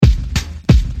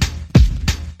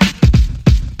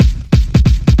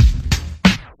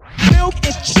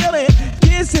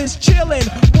just chillin'.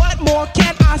 What more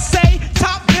can I say?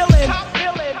 Top billing.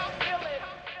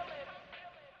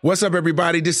 What's up,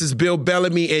 everybody? This is Bill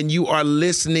Bellamy, and you are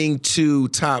listening to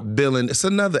Top Billing. It's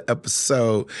another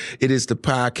episode. It is the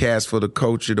podcast for the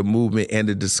culture, the movement, and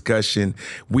the discussion.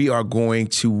 We are going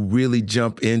to really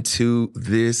jump into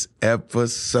this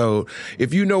episode.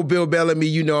 If you know Bill Bellamy,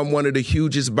 you know I'm one of the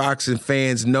hugest boxing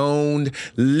fans known,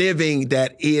 living,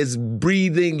 that is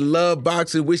breathing, love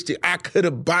boxing. Wish that I could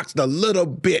have boxed a little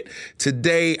bit.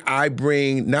 Today, I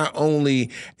bring not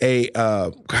only a,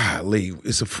 golly,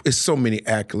 it's so many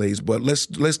accolades, but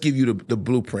let's give you the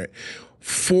blueprint.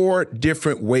 4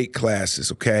 different weight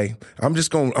classes, okay? I'm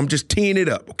just teeing it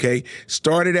up, okay?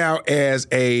 Started out as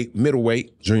a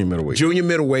middleweight. Junior middleweight. Junior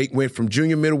middleweight, went from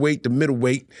junior middleweight to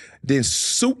middleweight, then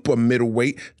super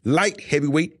middleweight, light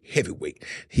heavyweight, heavyweight.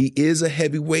 He is a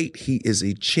heavyweight. He is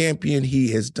a champion.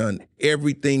 He has done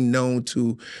everything known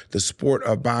to the sport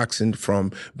of boxing,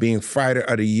 from being Fighter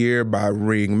of the Year by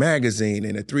Ring Magazine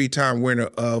and a 3-time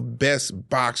winner of Best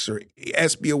Boxer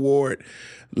ESPY Award.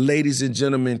 Ladies and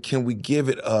gentlemen, can we give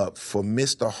it up for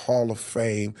Mr. Hall of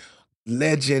Fame,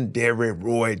 legendary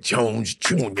Roy Jones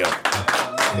Jr.?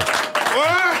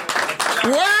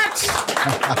 What?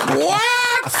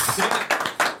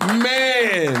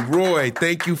 Man, Roy,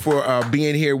 thank you for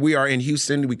being here. We are in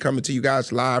Houston. We coming to you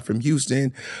guys live from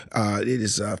Houston. It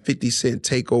is a 50 Cent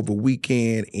Takeover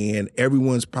weekend, and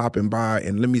everyone's popping by.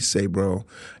 And let me say, bro,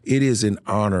 it is an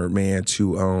honor, man,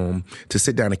 to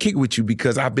sit down and kick it with you,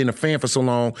 because I've been a fan for so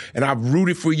long, and I've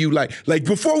rooted for you. Like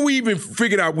before we even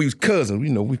figured out we was cousins,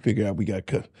 we figured out we got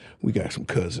some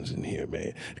cousins in here,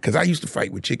 man. Because I used to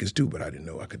fight with chickens too, but I didn't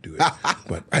know I could do it.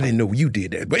 But I didn't know you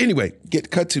did that. But anyway,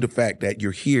 cut to the fact that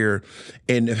you're here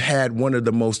and have had one of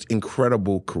the most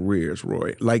incredible careers,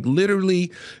 Roy. Like,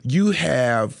 literally, you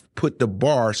have put the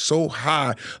bar so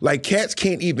high, like cats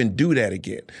can't even do that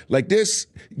again. Like this,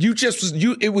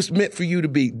 it was meant for you to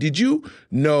be. Did you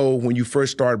know when you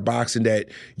first started boxing that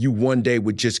you one day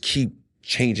would just keep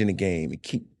changing the game and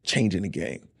keep changing the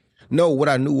game? No, what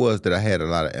I knew was that I had a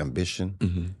lot of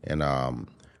ambition, and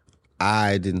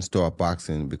I didn't start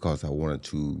boxing because I wanted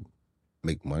to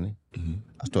make money.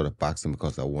 I started boxing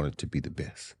because I wanted to be the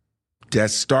best.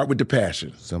 Just start with the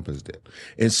passion. Simple as that.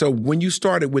 And so when you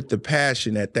started with the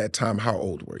passion at that time, how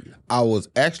old were you? I was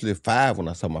actually 5 when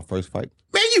I saw my first fight.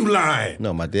 Man, you lying.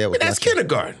 No, my dad was that's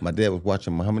kindergarten. My dad was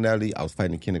watching Muhammad Ali. I was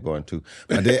fighting in kindergarten too.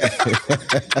 My dad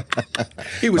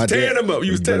He was tearing him up.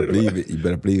 You better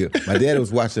believe it. My dad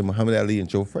was watching Muhammad Ali and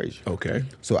Joe Frazier. Okay.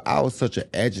 So I was such an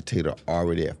agitator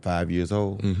already at 5 years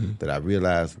old that I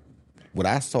realized what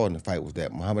I saw in the fight was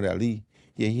that Muhammad Ali,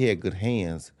 yeah, he had good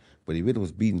hands, but he really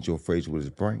was beating Joe Frazier with his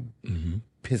brain,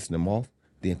 pissing him off,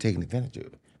 then taking advantage of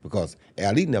it. Because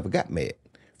Ali never got mad.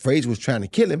 Frazier was trying to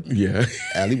kill him. Yeah.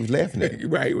 Ali was laughing at him.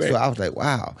 Right. So I was like,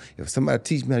 wow, if somebody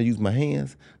teach me how to use my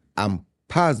hands, I'm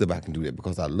positive I can do that,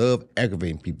 because I love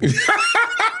aggravating people.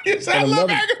 Yes, and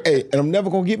I'm never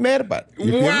going to get mad about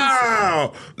it.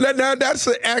 Wow. Now, that's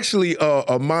actually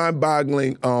a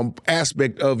mind-boggling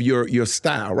aspect of your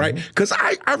style, right? Because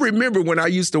I remember when I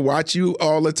used to watch you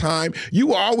all the time,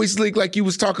 you always looked like you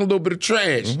was talking a little bit of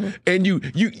trash. And you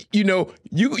poked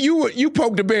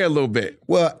the bear a little bit.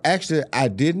 Well, actually, I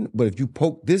didn't. But if you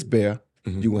poke this bear,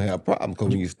 you're going to have a problem. Because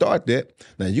when you start that,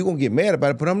 now you're going to get mad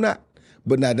about it, but I'm not.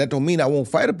 But now that don't mean I won't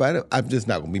fight about it. I'm just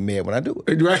not gonna be mad when I do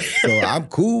it. Right. So I'm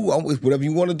cool. It's whatever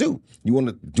you want to do. You want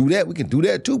to do that? We can do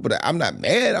that too. But I'm not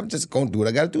mad. I'm just gonna do what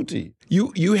I got to do to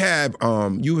you. You have 2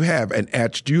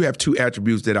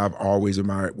 attributes that I've always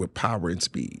admired with power and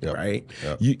speed, right?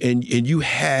 Yep. You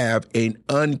have an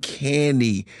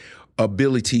uncanny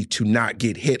ability to not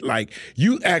get hit. Like,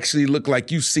 you actually look like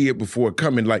you see it before it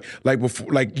coming. Like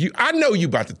before, like you. I know you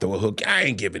about to throw a hook. I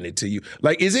ain't giving it to you.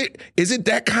 Like, is it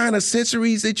that kind of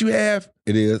sensories that you have?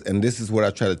 It is, and this is what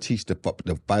I try to teach the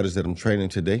fighters that I'm training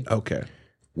today. Okay.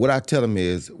 What I tell them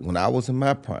is, when I was in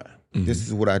my prime, this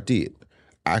is what I did.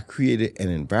 I created an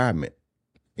environment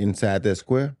inside that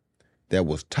square that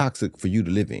was toxic for you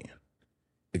to live in.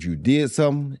 If you did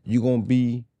something, you're gonna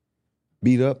be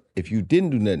beat up. If you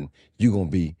didn't do nothing, you're going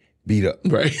to be beat up.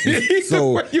 Right.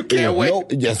 So you can't win.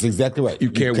 Yes, exactly right. You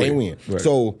can't win. Right.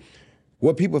 So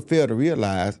what people fail to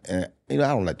realize, and I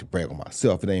don't like to brag on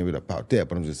myself, it ain't really about that,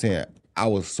 but I'm just saying, I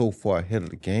was so far ahead of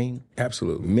the game,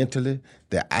 absolutely, mentally,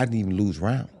 that I didn't even lose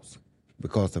rounds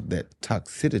because of that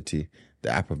toxicity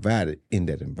that I provided in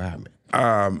that environment.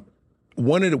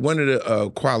 One of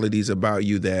the qualities about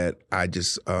you that I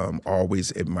just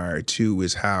always admire too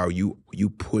is how you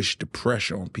push the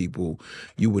pressure on people.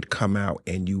 You would come out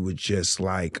and you would just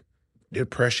like the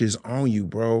pressure's on you,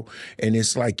 bro. And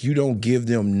it's like you don't give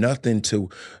them nothing to,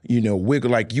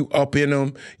 wiggle. Like you up in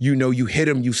them, you hit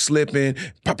them, you slipping,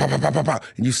 pop, pop, pop, pop, pop, pop,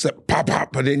 and you slip, pop,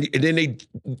 pop, and then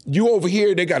you over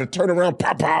here, they got to turn around,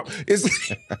 pop, pop.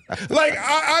 It's like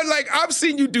I've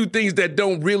seen you do things that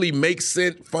don't really make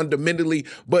sense fundamentally,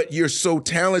 but you're so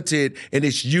talented and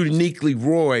it's uniquely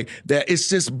Roy that it's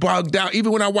just bogged down.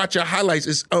 Even when I watch your highlights,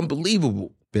 it's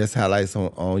unbelievable. Best highlights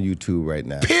on YouTube right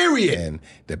now. Period. And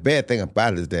the bad thing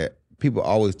about it is that people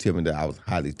always tell me that I was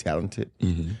highly talented,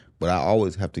 but I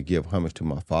always have to give homage to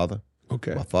my father.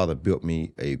 Okay. My father built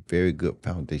me a very good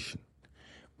foundation.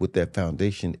 With that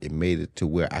foundation, it made it to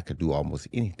where I could do almost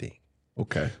anything.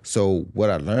 Okay. So what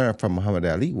I learned from Muhammad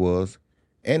Ali was,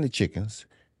 and the chickens,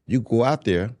 you go out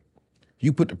there,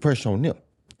 you put the pressure on them.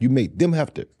 You make them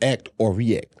have to act or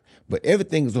react. But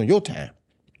everything is on your time.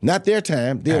 Not their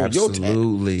time, they're on your time.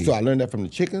 Absolutely. So I learned that from the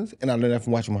chickens, and I learned that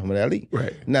from watching Muhammad Ali.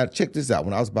 Right. Now, check this out.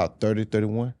 When I was about 30,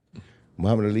 31,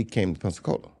 Muhammad Ali came to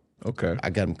Pensacola. Okay. I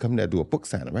got him coming there to do a book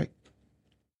signing, right?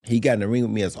 He got in the ring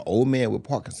with me as an old man with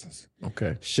Parkinson's.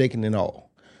 Okay. Shaking and all.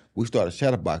 We started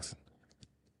shadowboxing.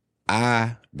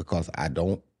 Because I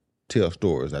don't tell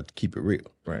stories, I keep it real.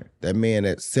 Right. That man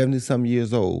at 70-some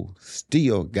years old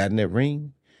still got in that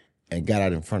ring and got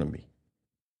out in front of me.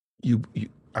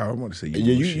 I don't want to say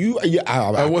you.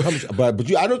 I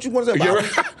know what you want to say. You're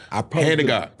But right. I promise Hand to you,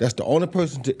 God. that's the only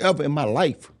person to ever in my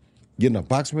life get in a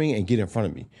boxing ring and get in front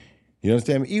of me. You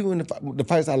understand me? Even the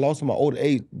fights I lost in my older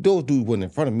age, those dudes weren't in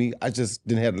front of me. I just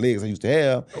didn't have the legs I used to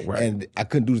have, and I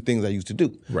couldn't do the things I used to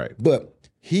do. Right. But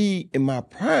he, in my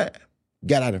prime,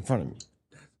 got out in front of me.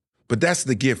 But that's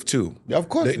the gift too. Of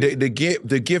course.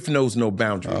 The gift knows no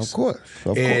boundaries. Of course.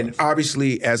 And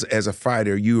obviously, as a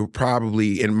fighter, you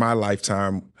probably in my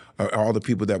lifetime, all the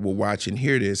people that will watch and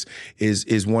hear this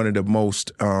is one of the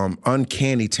most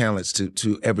uncanny talents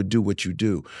to ever do what you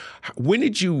do. When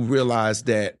did you realize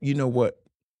that, you know what,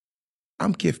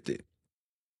 I'm gifted?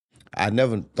 I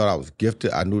never thought I was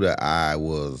gifted. I knew that I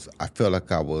felt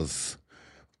like I was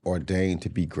ordained to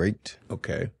be great.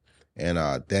 Okay. And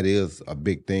that is a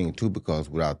big thing too, because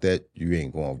without God, you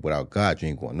ain't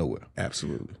going nowhere.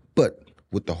 Absolutely. But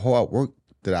with the hard work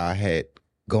that I had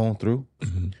gone through,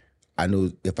 I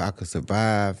knew if I could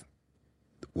survive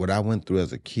what I went through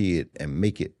as a kid and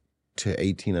make it to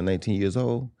 18 or 19 years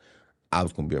old, I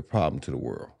was going to be a problem to the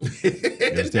world. You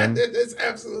understand me? That's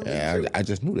absolutely true. I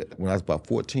just knew that. When I was about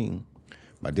 14,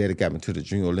 my daddy got me to the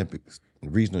Junior Olympics,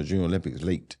 regional Junior Olympics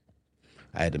late.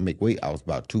 I had to make weight. I was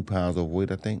about 2 pounds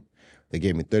overweight, I think. They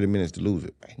gave me 30 minutes to lose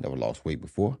it. I ain't never lost weight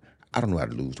before. I don't know how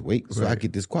to lose the weight, so I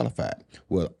get disqualified.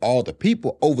 Well, all the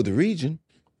people over the region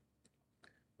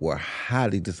were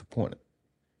highly disappointed.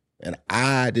 And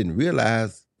I didn't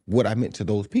realize what I meant to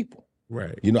those people.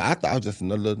 Right. You know, I thought I was just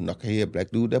another little knucklehead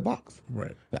black dude that boxed.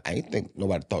 Right. I ain't think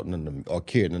nobody thought nothing or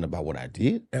cared nothing about what I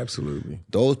did. Absolutely.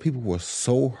 Those people were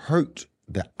so hurt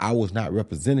that I was not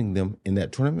representing them in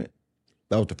that tournament.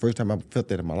 That was the first time I felt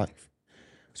that in my life.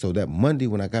 So that Monday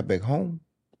when I got back home,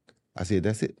 I said,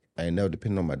 that's it. I ain't never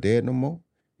depending on my dad no more,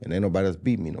 and ain't nobody else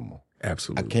beat me no more.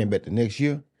 Absolutely. I came back the next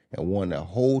year and won that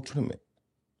whole tournament.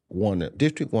 Won the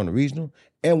district, won the regional,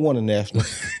 and won the national,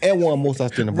 and won most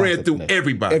outstanding boxer. Ran through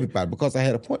everybody. Everybody, because I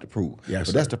had a point to prove. Yes,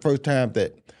 but that's the first time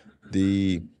that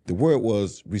the word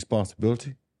was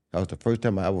responsibility. That was the first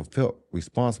time I ever felt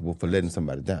responsible for letting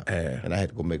somebody down. And I had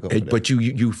to go make up for that. But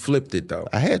you flipped it, though.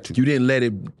 I had to. You didn't let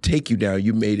it take you down.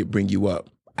 You made it bring you up.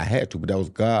 I had to, but that was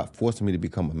God forcing me to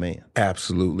become a man.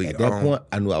 Absolutely. At that point,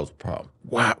 I knew I was a problem.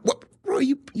 Wow. What, bro,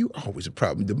 you always a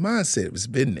problem. The mindset has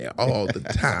been there all the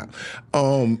time.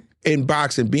 In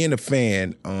boxing, being a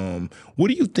fan, what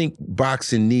do you think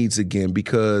boxing needs again?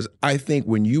 Because I think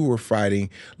when you were fighting,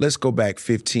 let's go back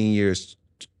 15 years,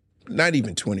 not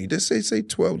even 20, just say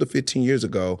 12 to 15 years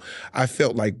ago, I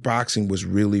felt like boxing was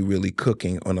really, really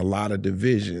cooking on a lot of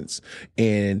divisions.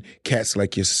 And cats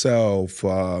like yourself,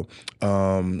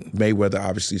 Mayweather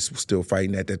obviously was still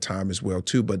fighting at that time as well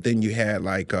too. But then you had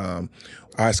like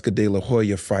Oscar De La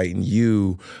Hoya fighting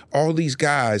you. All these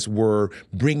guys were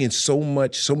bringing so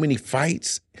many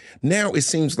fights. Now it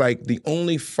seems like the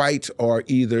only fights are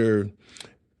either,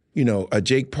 you know, a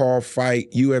Jake Paul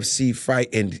fight, UFC fight,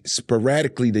 and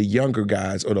sporadically the younger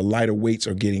guys or the lighter weights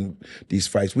are getting these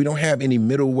fights. We don't have any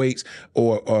middleweights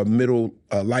or middle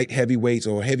light heavyweights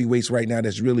or heavyweights right now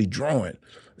that's really drawing,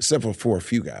 except for a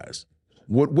few guys.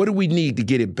 What do we need to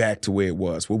get it back to where it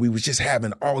was, where we was just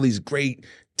having all these great,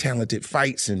 talented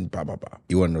fights and blah, blah, blah?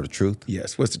 You want to know the truth?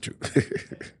 Yes. What's the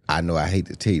truth? I know I hate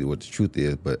to tell you what the truth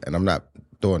is, and I'm not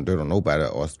throwing dirt on nobody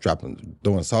or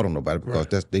throwing salt on nobody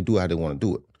because they do how they want to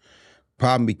do it.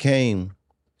 Problem became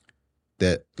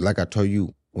that, like I told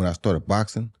you, when I started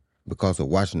boxing, because of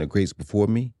watching the greats before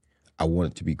me, I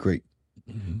wanted to be great.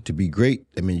 To be great,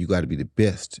 I mean, you got to be the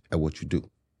best at what you do.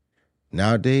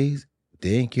 Nowadays,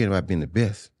 they ain't caring about being the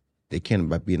best. They caring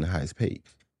about being the highest paid.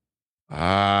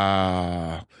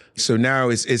 So now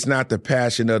it's not the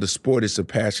passion of the sport, it's the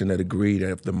passion of the greed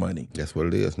of the money. That's what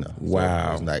it is now. Wow.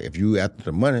 So it's like, if you after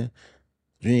the money,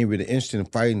 you ain't really interested in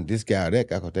fighting this guy or that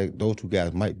guy, because those two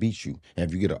guys might beat you. And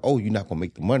if you get you're not going to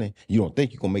make the money, you don't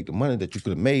think you're going to make the money that you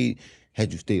could have made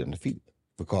had you stayed undefeated.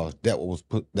 Because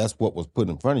that's what was put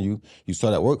in front of you. You saw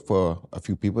that work for a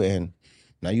few people, and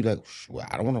now you like, well,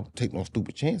 I don't want to take no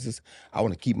stupid chances. I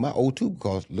want to keep my O2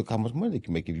 because look how much money you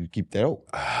can make if you keep that O.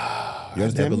 You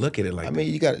understand I never me? look at it like I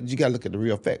mean, you got to look at the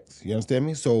real facts. You understand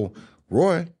me? So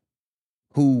Roy,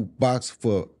 who boxed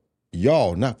for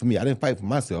y'all, not for me. I didn't fight for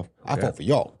myself. I fought for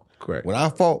y'all. Correct. When I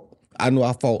fought, I knew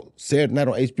I fought Saturday night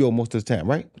on HBO most of the time,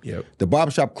 right? Yep. The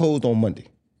barbershop closed on Monday.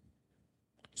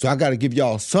 So I got to give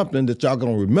y'all something that y'all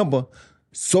going to remember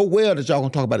so well that y'all going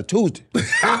to talk about it Tuesday.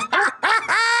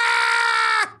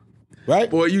 Right?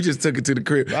 Boy, you just took it to the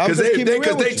crib. Because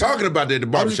they talking about that at the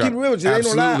barbershop. I'm just keeping it real with you. Ain't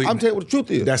no lie. Absolutely. I'm telling you what the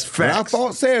truth is. That's When I facts.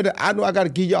 fought Saturday, I know I got to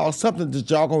give y'all something that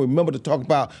y'all going to remember to talk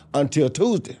about until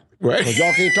Tuesday. Right. Because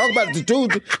y'all can't talk about it till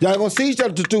Tuesday. Y'all going to see each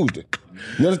other till Tuesday.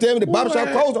 You understand me? The barbershop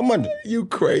closed on Monday. You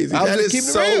crazy. I'm That just is keeping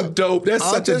it so real. dope. That's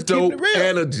I'm such a just keeping dope it real.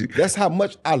 energy. That's how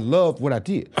much I love what I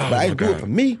did. But I didn't do it for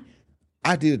me.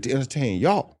 I did it to entertain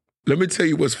y'all. Let me tell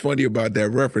you what's funny about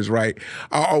that reference, right?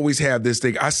 I always have this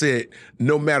thing. I said,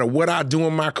 no matter what I do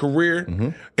in my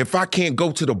career, if I can't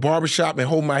go to the barbershop and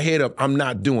hold my head up, I'm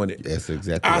not doing it. That's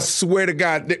exactly I right. swear to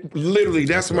God, literally,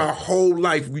 that's my whole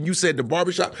life. When you said the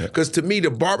barbershop, because to me,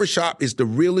 the barbershop is the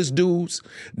realest dudes.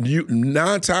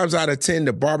 9 times out of 10,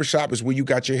 the barbershop is where you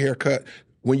got your hair cut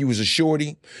when you was a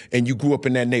shorty and you grew up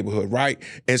in that neighborhood, right?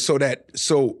 And so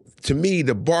to me,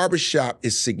 the barbershop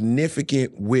is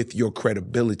significant with your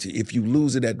credibility. If you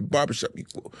lose it at the barbershop,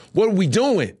 what are we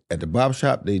doing? At the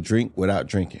barbershop, they drink without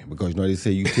drinking. Because you know they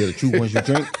say you tell the truth once you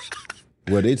drink.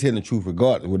 Well, they tell the truth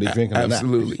regardless of whether they drinking or not.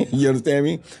 Absolutely. You understand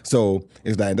me? So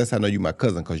it's like, that's how I know you my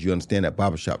cousin, because you understand that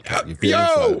barbershop talk. You feel me?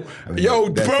 Yo, So, I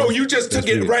mean, bro, you just took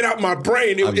it really, right out my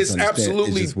brain. I just It's understand.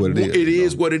 absolutely, It's just what it is. it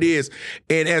is what it is.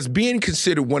 And as being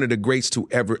considered one of the greats to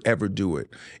ever do it,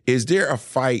 is there a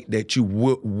fight that you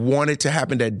wanted to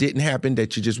happen that didn't happen,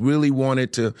 that you just really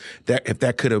wanted to, that if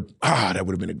that could have, that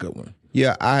would have been a good one?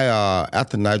 Yeah, I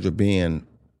after Nigel Benn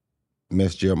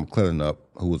messed Gerald McClellan up,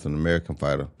 who was an American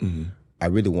fighter, I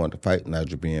really wanted to fight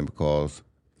Nigel Benn because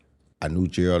I knew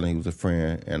Gerald and he was a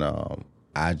friend, and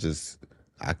I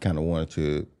kind of wanted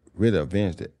to really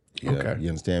avenge that. You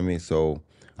understand me? So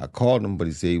I called him, but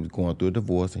he said he was going through a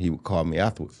divorce, and he would call me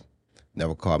afterwards.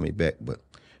 Never called me back, but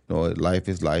you know, life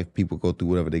is life. People go through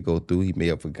whatever they go through. He may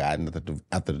have forgotten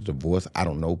after the divorce. I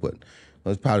don't know, but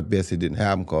it's probably best it didn't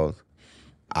happen because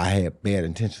I had bad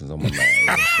intentions on my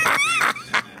mind.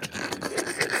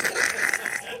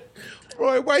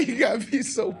 Roy, why you gotta be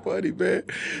so funny, man?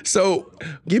 So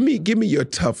give me your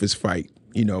toughest fight.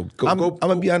 You know, I'm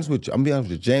gonna be honest with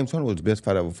you. James Toney was the best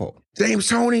fight I ever fought. James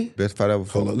Toney? Best fight I ever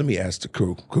fought. Hold on, let me ask the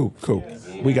crew. Cool.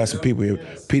 We got some people here.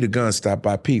 Peter Gunn stopped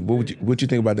by. Pete, what you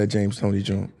think about that James Toney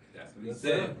joint?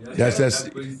 That's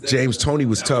James Toney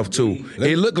was tough too.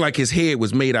 It looked like his head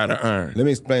was made out of iron. Let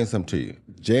me explain something to you.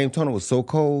 James Toney was so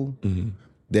cold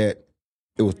that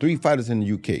it was 3 fighters in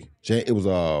the UK. It was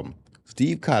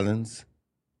Steve Collins,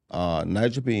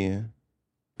 Nigel Benn,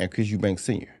 and Chris Eubanks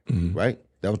Sr., right?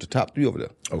 That was the top 3 over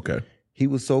there. Okay. He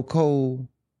was so cold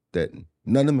that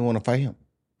none of them want to fight him.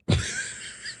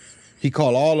 He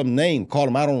called all of them names, called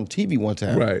them out on TV one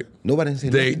time. Right. Nobody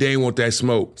said They ain't want that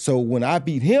smoke. So when I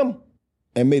beat him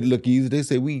and made it look easy, they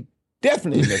said we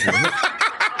definitely messing with him.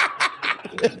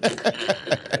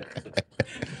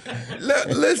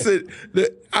 Listen,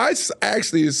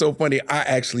 it's so funny. I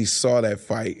actually saw that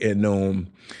fight, and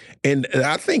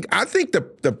I think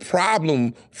the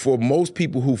problem for most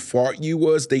people who fought you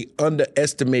was they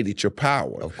underestimated your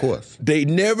power. Of course. They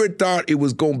never thought it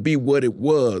was going to be what it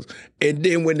was. And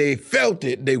then when they felt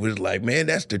it, they was like, man,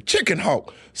 that's the chicken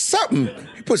hawk. Something.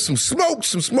 You put some smoke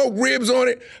ribs on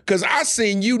it. Because I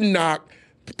seen you knock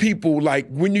people, like,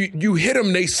 when you hit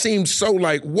them, they seemed so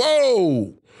like,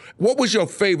 whoa. What was your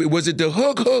favorite? Was it the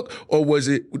hook, or was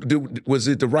it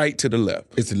the right to the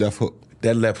left? It's the left hook.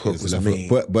 That left hook was mean.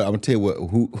 But I'm gonna tell you what,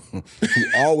 who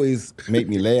always make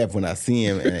me laugh when I see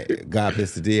him, and God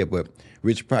bless the dead, but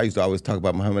Richard Pryor used to always talk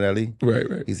about Muhammad Ali.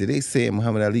 Right. He said, they said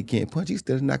Muhammad Ali can't punch, he's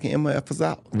still knocking MFers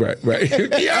out. Right.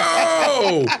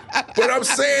 Yo! But I'm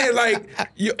saying, like,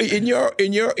 in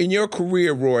your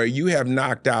career, Roy, you have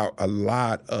knocked out a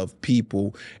lot of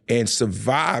people and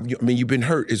survived. I mean, you've been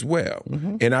hurt as well,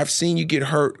 and I've seen you get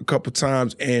hurt a couple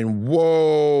times, and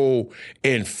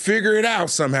and figure it out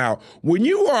somehow. When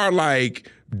you are like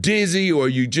dizzy or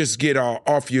you just get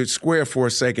off your square for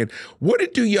a second,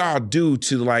 what do y'all do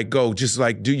to like go? Just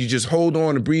like, do you just hold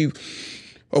on and breathe?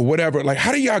 Or whatever, like,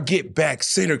 how do y'all get back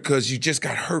centered because you just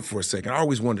got hurt for a second? I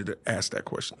always wanted to ask that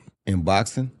question. In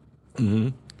boxing,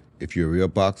 if you're a real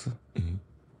boxer and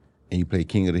you play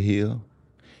King of the Hill,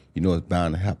 you know it's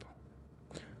bound to happen.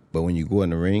 But when you go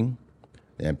in the ring,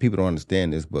 and people don't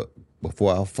understand this, but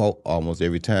before I fought almost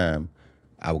every time,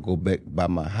 I would go back by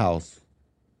my house,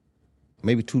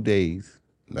 maybe 2 days,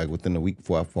 like within a week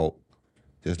before I fought,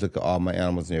 just look at all my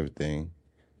animals and everything,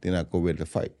 then I go ready to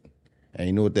fight. And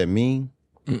you know what that means?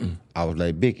 I was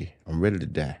like, Biggie, I'm ready to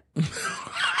die.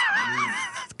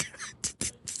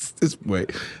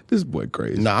 This boy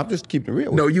crazy. No, I'm just keeping it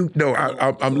real.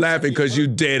 I'm laughing because you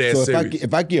dead ass serious.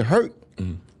 If I get hurt,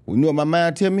 you know what my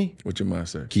mind tell me? What your mind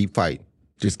say? Keep fighting.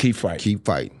 Just keep fighting. Keep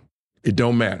fighting. It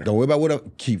don't matter. Don't worry about whatever.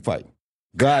 Keep fighting.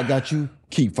 God got you.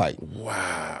 Keep fighting.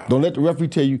 Wow. Don't let the referee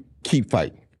tell you. Keep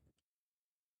fighting.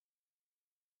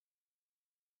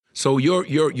 So your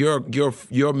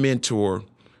mentor.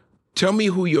 Tell me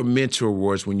who your mentor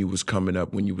was when you was coming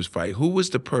up, when you was fighting. Who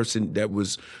was the person that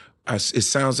was, it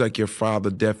sounds like your father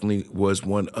definitely was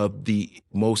one of the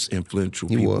most influential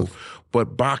people.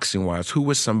 But boxing-wise, who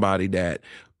was somebody that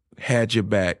had your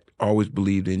back, always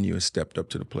believed in you, and stepped up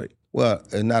to the plate? Well,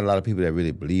 there's not a lot of people that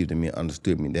really believed in me and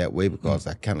understood me that way because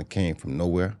I kind of came from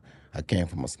nowhere. I came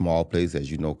from a small place,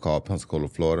 as you know, called Pensacola,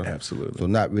 Florida. Absolutely. So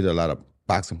not really a lot of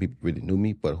boxing people really knew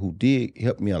me, but who did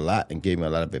help me a lot and gave me a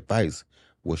lot of advice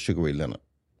was Sugar Ray Leonard.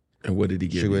 And what did he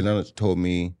give Sugar you? Ray Leonard told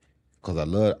me, because I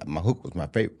loved, my hook was my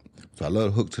favorite, so I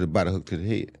loved hook to the body, hook to the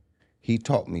head. He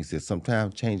taught me, he said,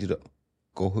 sometimes change it up.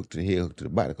 Go hook to the head, hook to the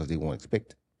body, because they won't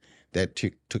expect it. That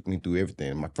trick took me through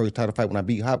everything. My first title fight when I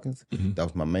beat Hopkins, that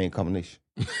was my main combination.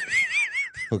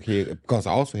 Hook head, because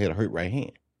I also had a hurt right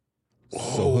hand.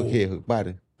 So hook head, hook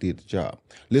body did the job.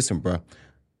 Listen, bro,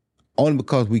 only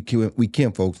because we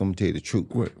can, folks, I'm going to tell you the truth.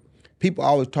 What? People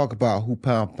always talk about who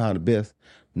pound the best.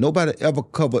 Nobody ever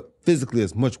covered physically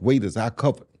as much weight as I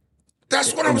covered.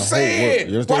 That's what I'm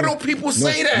saying. Why don't people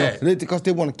say that? Because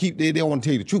they want to they don't want to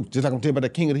tell you the truth. Just like I'm telling you about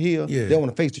that King of the Hill, Yeah. they want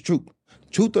to face the truth.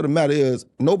 Truth of the matter is,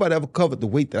 nobody ever covered the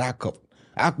weight that I covered.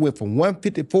 I went from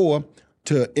 154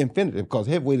 to infinity because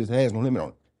heavyweight has no limit on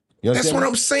it. You That's understand what me?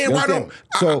 I'm saying. You Why understand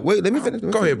don't? me? So wait, let me finish.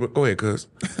 Go ahead, bro. Go ahead, cuz.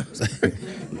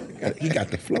 He got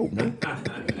the flow, man.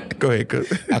 Go ahead, cuz.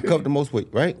 I covered the most weight,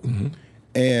 right?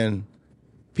 And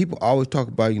people always talk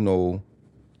about,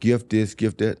 gift this,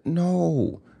 gift that.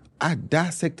 No, I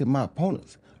dissected my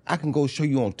opponents. I can go show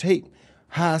you on tape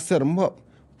how I set them up,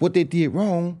 what they did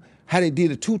wrong, how they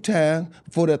did it 2 times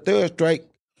before that third strike,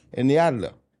 and they out of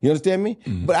there. You understand me?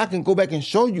 But I can go back and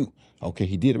show you. Okay,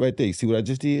 he did it right there. You see what I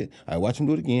just did? All right, watch him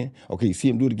do it again. Okay, you see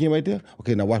him do it again right there?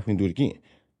 Okay, now watch him do it again.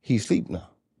 He's asleep now.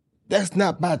 That's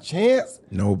not by chance.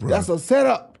 No, bro. That's a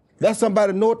setup. That's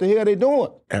somebody know what the hell they doing.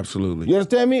 Absolutely. You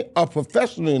understand me? A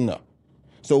professional enough.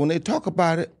 So when they talk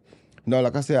about it,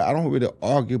 like I said, I don't really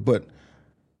argue, but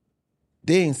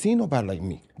they ain't seen nobody like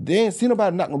me. They ain't seen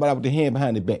nobody knock nobody out with their hand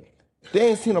behind their back. They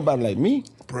ain't seen nobody like me.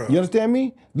 Bro. You understand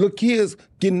me? Little kids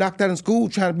getting knocked out in school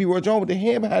trying to be Roy Jones with their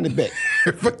hand behind their back.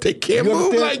 But they can't You move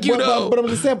understand? like you, though. But I'm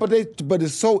just saying, but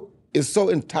it's so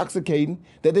intoxicating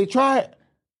that they try it.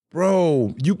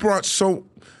 Bro, you brought so...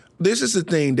 This is the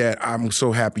thing that I'm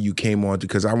so happy you came on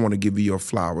because I want to give you your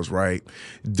flowers, right?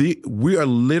 We are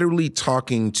literally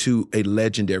talking to a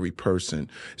legendary person,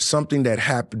 something that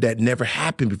happened that never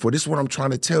happened before. This is what I'm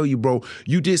trying to tell you, bro.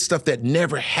 You did stuff that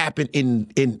never happened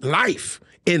in life.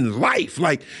 In life,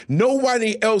 like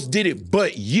nobody else did it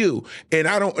but you. And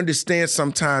I don't understand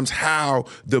sometimes how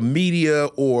the media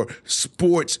or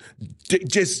sports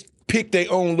just pick their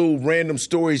own little random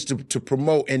stories to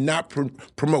promote and not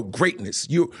promote greatness.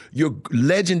 You're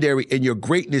legendary and your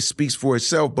greatness speaks for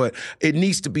itself, but it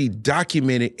needs to be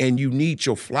documented and you need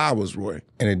your flowers, Roy.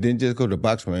 And it didn't just go to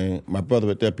boxing, man. My brother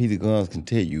right there, Peter Guns, can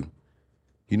tell you.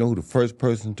 You know who the first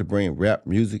person to bring rap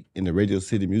music in the Radio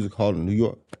City Music Hall in New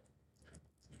York?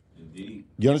 Indeed.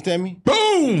 You understand me?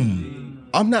 Boom!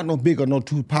 I'm not no big or no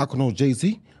Tupac or no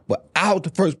Jay-Z, but I was the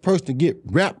first person to get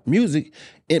rap music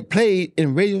and played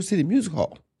in Radio City Music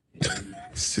Hall.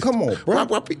 Come on, bro.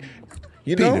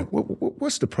 You know? Peter,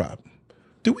 what's the problem?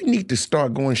 Do we need to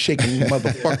start going shaking these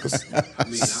motherfuckers? I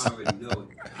mean, I already know.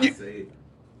 I say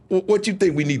it. What you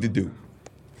think we need to do?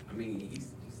 I mean,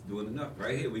 he's doing enough, right?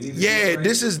 right here. We need to Yeah, do it right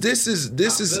this here.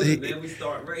 is. Man, we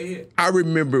start right here. I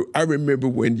remember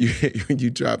when you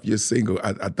dropped your single.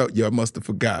 I thought y'all must have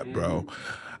forgot, bro.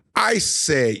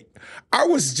 I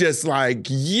was just like,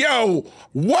 yo,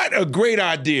 what a great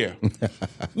idea.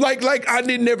 like I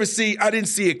didn't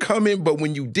see it coming, but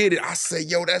when you did it, I said,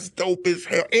 yo, that's dope as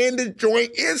hell. And the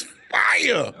joint is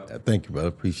fire. Thank you, brother.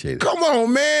 Appreciate it. Come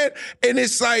on, man. And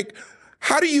it's like,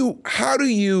 how do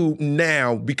you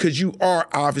now, because you are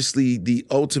obviously the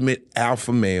ultimate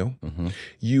alpha male,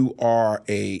 you are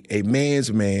a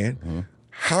man's man.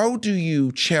 How do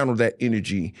you channel that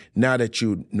energy now that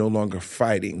you're no longer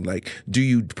fighting? Like, do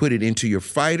you put it into your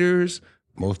fighters?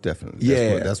 Most definitely.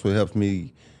 Yeah. That's what helps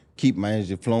me keep my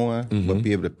energy flowing, but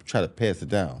be able to try to pass it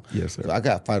down. Yes, sir. So I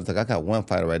got fighters. Like I got one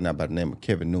fighter right now by the name of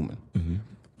Kevin Newman.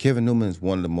 Kevin Newman is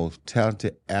one of the most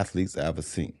talented athletes I've ever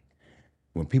seen.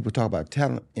 When people talk about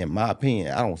talent, in my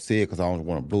opinion, I don't say it because I don't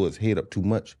want to blow his head up too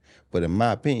much, but in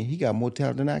my opinion, he got more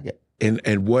talent than I got.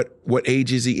 And what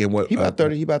age is he? And what He about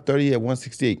 30. He about 30 at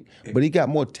 168. But he got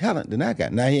more talent than I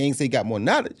got. Now he ain't say he got more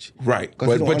knowledge. Right.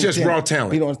 'Cause he don't But just understand- raw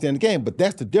talent. He don't understand the game. But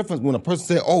that's the difference when a person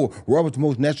say, "Oh, Robert's the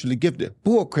most naturally gifted."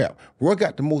 Bull crap. Roy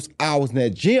got the most hours in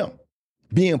that gym,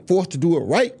 being forced to do it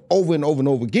right over and over and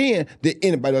over again than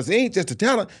anybody else. It ain't just the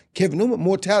talent. Kevin Newman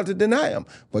more talented than I am.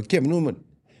 But Kevin Newman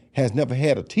has never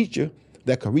had a teacher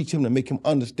that could reach him to make him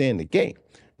understand the game.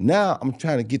 Now I'm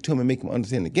trying to get to him and make him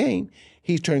understand the game.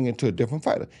 He's turning into a different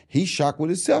fighter. He's shocked with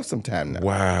himself sometimes now.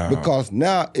 Wow. Because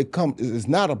now it's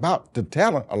not about the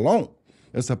talent alone.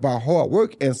 It's about hard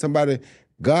work and somebody,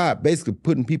 God basically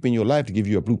putting people in your life to give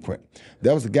you a blueprint.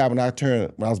 That was the guy when I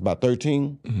was about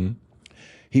 13.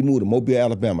 He moved to Mobile,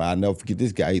 Alabama. I'll never forget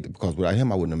this guy either because without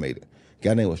him I wouldn't have made it.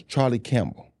 Guy name was Charlie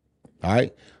Campbell. All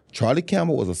right? Charlie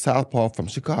Campbell was a southpaw from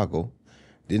Chicago,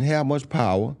 didn't have much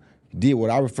power, did what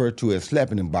I refer to as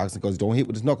slapping in boxing because he don't hit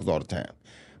with his knuckles all the time.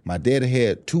 My daddy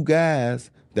had two guys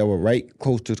that were right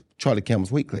close to Charlie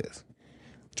Campbell's weight class.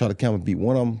 Charlie Campbell beat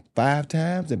one of them 5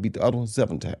 times and beat the other one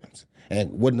 7 times.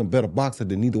 And wasn't a better boxer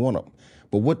than neither one of them.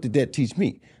 But what did that teach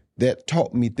me? That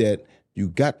taught me that you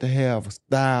got to have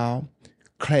style,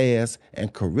 class,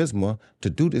 and charisma to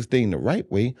do this thing the right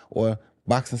way, or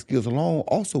boxing skills alone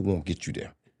also won't get you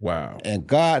there. Wow. And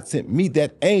God sent me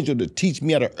that angel to teach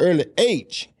me at an early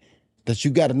age that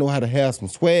you got to know how to have some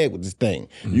swag with this thing.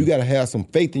 You got to have some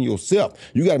faith in yourself.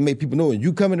 You got to make people know when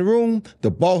you come in the room,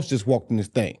 the boss just walked in this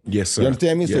thing. Yes, sir. You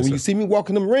understand me? Yes, so when sir. you see me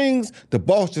walking them rings, the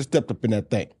boss just stepped up in that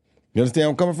thing. You understand where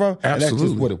I'm coming from? And that's Absolutely.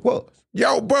 just what it was.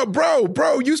 Yo,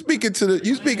 bro, you speaking to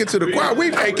the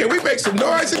choir. Can we make some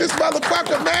noise in this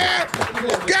motherfucker, man?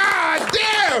 God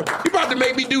damn! You about to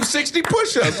make me do 60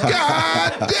 push-ups.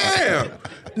 God damn.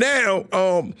 Now,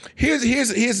 here's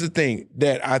the thing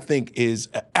that I think is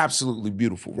absolutely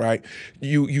beautiful, right?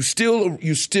 You still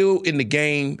in the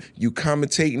game, you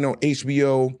commentating on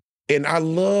HBO, and I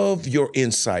love your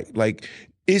insight. Like,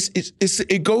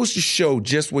 it goes to show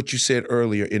just what you said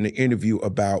earlier in the interview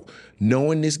about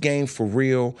knowing this game for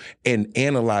real and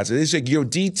analyzing it. It's like your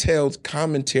detailed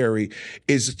commentary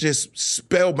is just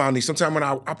spellbinding. Sometimes when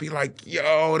I'll be like,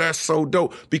 yo, that's so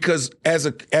dope. Because as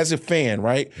a fan,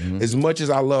 right, as much as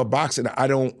I love boxing, I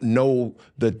don't know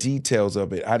the details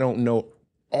of it. I don't know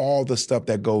all the stuff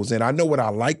that goes in. I know what I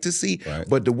like to see, Right.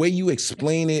 but the way you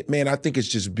explain it, man, I think it's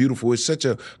just beautiful. It's such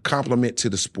a compliment to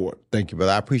the sport. Thank you,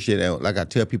 brother. I appreciate that. Like I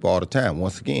tell people all the time,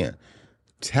 once again,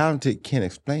 talented can't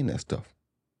explain that stuff.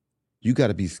 You got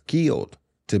to be skilled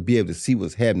to be able to see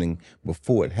what's happening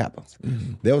before it happens.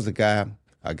 There was a guy,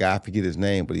 I forget his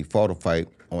name, but he fought a fight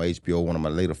on HBO, one of my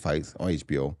later fights on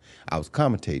HBO. I was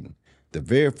commentating. The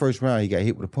very first round, he got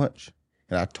hit with a punch.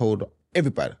 And I told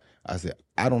everybody, I said,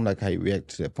 I don't like how you react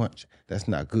to that punch. That's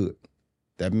not good.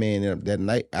 That man, that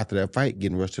night after that fight,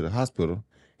 getting rushed to the hospital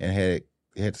and had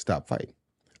to stop fighting.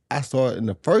 I saw it in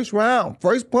the first round,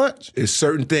 first punch. It's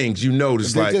certain things you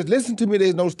notice, They like, just listen to me.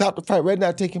 There's no stop the fight right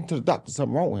now. Take him to the doctor.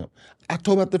 Something wrong with him. I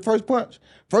told him after the first punch.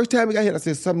 First time he got hit, I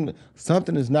said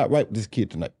something is not right with this kid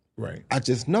tonight. right. I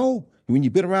just know. When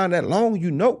you've been around that long,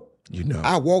 you know. You know.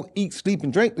 I walk, eat, sleep,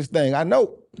 and drink this thing. I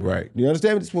know. Right. You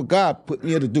understand me? This is what God put me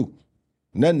here to do.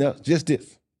 Nothing else, just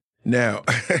this. Now,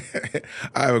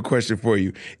 I have a question for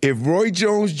you. If Roy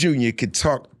Jones Jr. could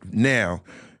talk now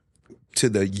to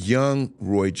the young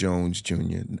Roy Jones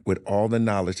Jr. with all the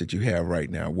knowledge that you have right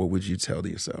now, what would you tell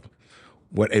yourself?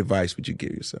 What advice would you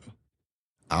give yourself?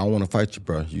 I don't want to fight you,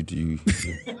 bro. You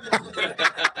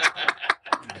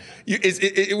Would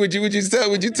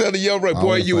you tell the young Roy,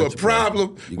 boy, you a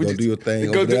problem? You Would go do your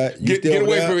thing go over there. You stay get over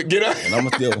away there, from it. Get up. And I'm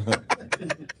still.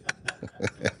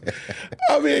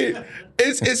 I mean,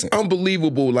 it's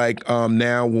unbelievable. Like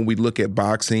now, when we look at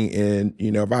boxing, and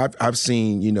I've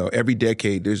seen every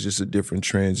decade there's just a different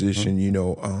transition,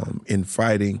 in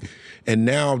fighting, and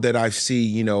now that I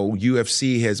see,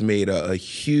 UFC has made a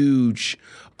huge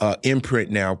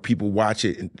imprint now. People watch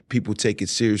it and people take it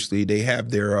seriously. They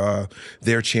have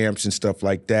their champs and stuff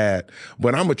like that.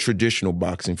 But I'm a traditional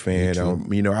boxing fan.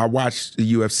 I watch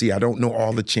the UFC. I don't know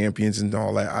all the champions and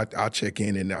all that. I'll check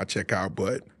in and I'll check out.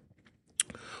 But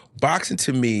boxing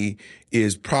to me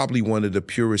is probably one of the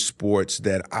purest sports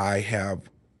that I have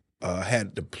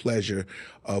had the pleasure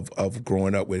of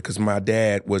growing up with, because my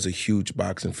dad was a huge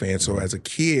boxing fan. So as a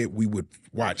kid, we would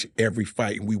watch every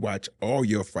fight, and we watch all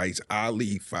your fights,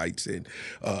 Ali fights, and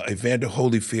Evander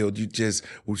Holyfield,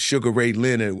 with Sugar Ray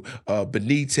Leonard,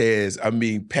 Benitez,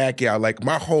 Pacquiao. Like,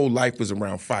 my whole life was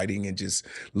around fighting and just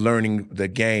learning the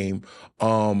game.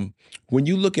 When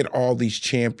you look at all these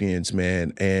champions,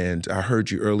 man, and I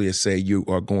heard you earlier say you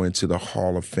are going to the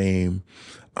Hall of Fame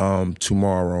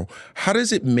tomorrow. How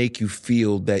does it make you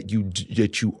feel that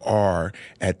you are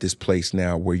at this place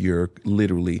now where you're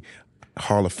literally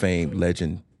Hall of Fame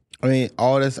legend? I mean,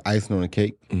 all that's icing on the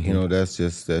cake. That's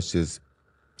just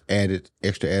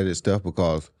extra added stuff,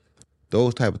 because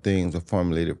those type of things are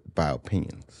formulated by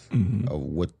opinions of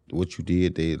what you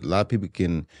did. A lot of people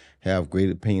can have great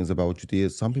opinions about what you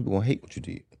did. Some people gonna hate what you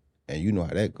did. And you know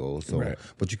how that goes. So, right.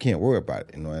 But you can't worry about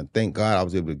it, And thank God I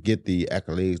was able to get the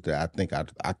accolades that I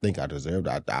think I deserved.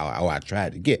 I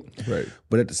tried to get. Right.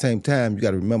 But at the same time, you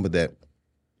got to remember that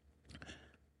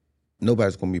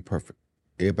nobody's gonna be perfect.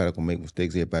 Everybody's gonna make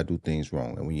mistakes. Everybody do things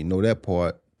wrong. And when you know that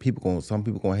part, some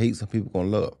people gonna hate, some people gonna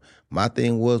love. My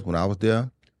thing was, when I was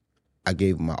there, I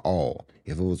gave my all.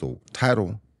 If it was a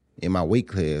title in my weight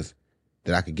class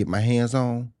that I could get my hands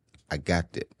on, I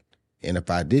got that. And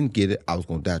if I didn't get it, I was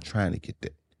going to die trying to get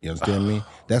that. You understand me?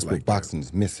 That's what boxing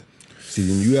is missing. See,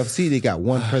 in UFC, they got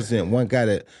one president, one guy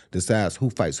that decides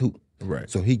who fights who. Right.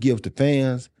 So he gives the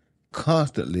fans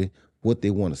constantly what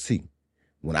they want to see.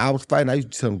 When I was fighting, I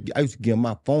used to give them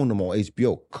my phone number on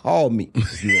HBO. Call me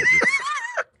if you want this.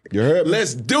 You heard me?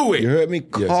 Let's do it. You heard me?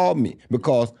 Call me.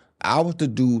 Because I was the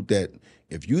dude that,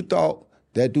 if you thought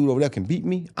that dude over there can beat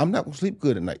me, I'm not going to sleep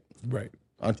good at night. Right.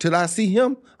 Until I see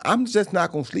him, I'm just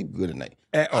not going to sleep good at night.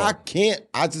 At all.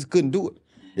 I just couldn't do it.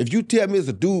 If you tell me it's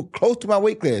a dude close to my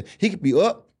weight class, he could be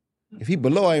up. If he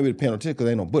below, I ain't really paying no attention because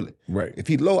ain't no bullet. Right. If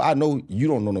he low, I know you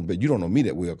don't know no better. You don't know me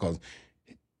that well, because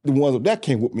the ones that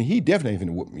can't whoop me, he definitely ain't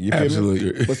finna whoop me. You feel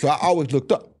Absolutely. me? But so I always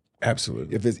looked up.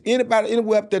 Absolutely. If there's anybody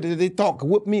anywhere up there that they thought could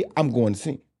whoop me, I'm going to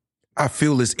see him. I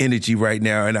feel this energy right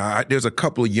now, and there's a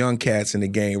couple of young cats in the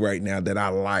game right now that I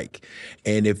like.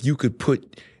 And if you could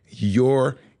put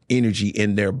your energy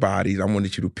in their bodies, I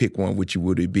wanted you to pick one. Which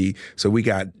would it be? So we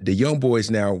got the young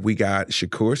boys now. We got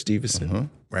Shakur Stevenson,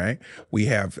 right? We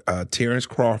have Terrence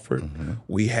Crawford.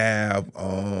 We have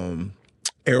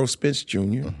Errol Spence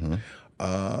Jr.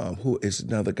 Who is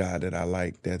another guy that I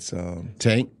like? That's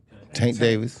Tank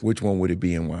Davis. Which one would it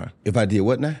be and why? If I did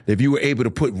what now? If you were able to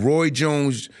put Roy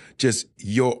Jones, just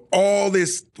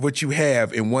what you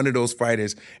have in one of those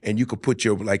fighters, and you could put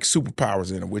your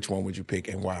superpowers in them, which one would you pick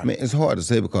and why? I mean, it's hard to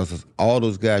say, because all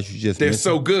those guys you just they're mentioned,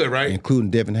 so good, right? Including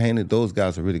Devin Haney, those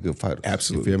guys are really good fighters.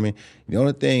 Absolutely. You feel me? The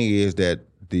only thing is that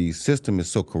the system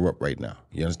is so corrupt right now.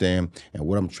 You understand? And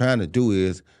what I'm trying to do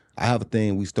is, I have a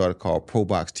thing we started called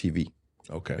ProBox TV.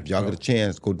 Okay. If y'all get a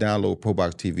chance, go download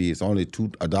ProBox TV. It's only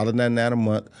 $1.99 a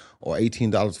month or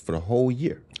 $18 for the whole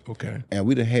year. Okay. And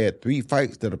we done had three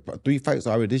fights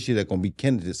already this year that are going to be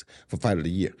candidates for Fight of the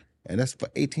Year. And that's for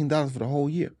 $18 for the whole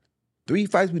year. 3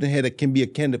 fights we done had that can be a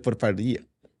candidate for the Fight of the Year.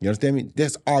 You understand me?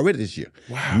 That's already this year.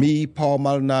 Wow. Me, Paul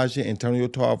Malignaggi, Antonio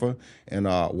Tarver, and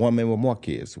one man with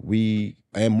Marquez.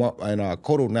 And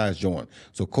Cotto now is joined.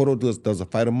 So Cotto does a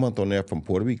fight a month on there from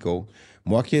Puerto Rico.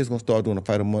 Marquez is going to start doing a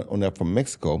fight a month on there from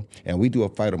Mexico. And we do a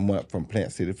fight a month from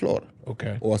Plant City, Florida.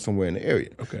 Okay. Or somewhere in the area.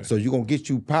 Okay. So you're going to get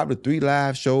you probably 3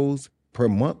 live shows per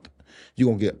month. You're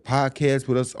going to get podcasts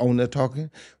with us on there talking.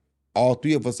 All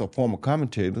 3 of us are former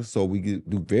commentators, so we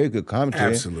do very good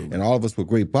commentary. Absolutely. And all of us were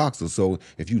great boxers. So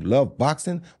if you love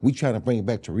boxing, we try to bring it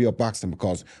back to real boxing,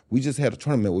 because we just had a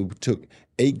tournament where we took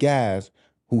 8 guys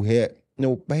who had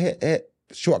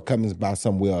shortcomings by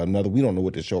some way or another. We don't know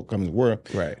what the shortcomings were.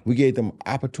 Right. We gave them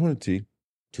opportunity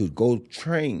to go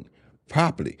train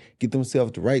properly, get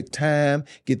themselves the right time,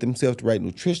 get themselves the right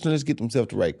nutritionist, get themselves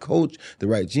the right coach, the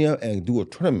right gym, and do a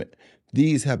tournament.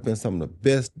 these have been some of the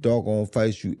best doggone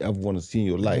fights you ever want to see in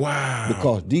your life. Wow.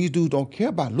 Because these dudes don't care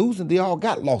about losing. They all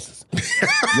got losses.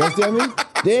 You understand me?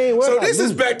 They ain't worried So about this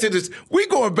is losing. back to this. We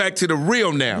going back to the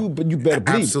real now. But you better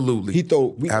believe. Absolutely. He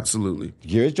throw. Absolutely.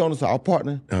 Gary Jonas, our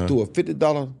partner, threw a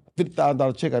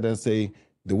 $50,000 check out there and say,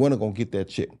 the winner gonna get that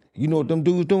check. You know what them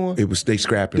dudes doing? It was they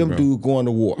scrapping, Them bro. dudes going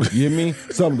to war. You hear me?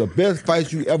 Some of the best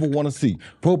fights you ever want to see.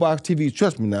 Pro Box TV,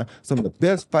 trust me now, some of the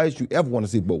best fights you ever want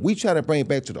to see. But we try to bring it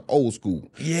back to the old school.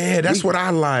 Yeah, that's what I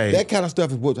like. That kind of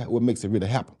stuff is what makes it really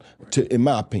happen, in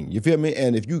my opinion. You feel me?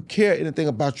 And if you care anything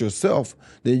about yourself,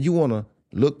 then you want to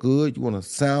look good, you want to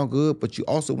sound good, but you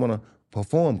also want to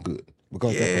perform good.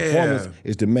 Because that performance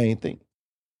is the main thing.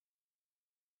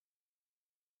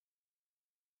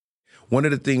 One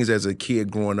of the things as a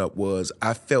kid growing up was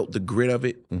I felt the grit of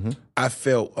it. Mm-hmm. I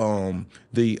felt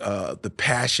the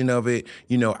passion of it.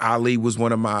 You know, Ali was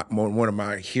one of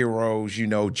my heroes. You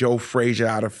know, Joe Frazier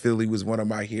out of Philly was one of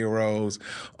my heroes.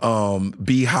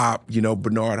 B-Hop, you know,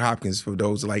 Bernard Hopkins, for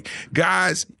those like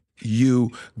guys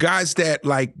that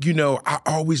like, you know, I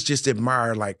always just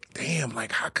admire, like, damn,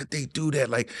 like how could they do that?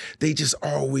 Like they just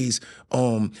always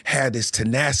had this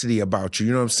tenacity about you.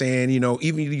 You know what I'm saying? You know,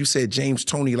 even you said James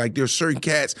Toney, like there's certain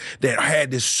cats that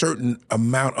had this certain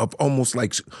amount of almost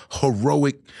like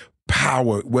heroic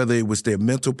power, whether it was their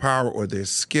mental power or their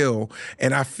skill.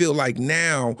 And I feel like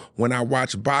now when I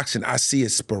watch boxing, I see it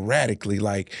sporadically.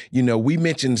 Like, you know, we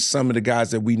mentioned some of the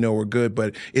guys that we know are good,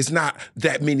 but it's not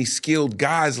that many skilled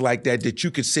guys like that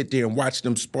you could sit there and watch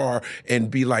them spar and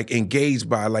be like engaged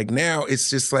by. Like now it's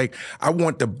just like, I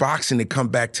want the boxing to come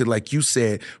back to, like you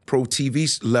said, pro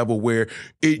TV level where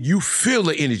you feel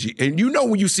the energy. And you know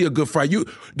when you see a good fight,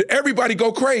 everybody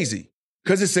go crazy.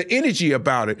 Because it's an energy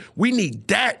about it. We need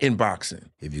that in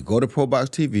boxing. If you go to Pro Box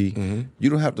TV,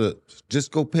 you don't have to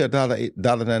just go pay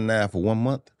 $1.99 for 1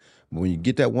 month. But when you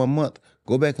get that 1 month,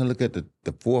 go back and look at the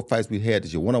 4 fights we had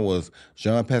this year. One was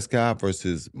Jean Pascal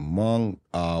versus Meng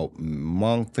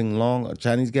Feng Long, a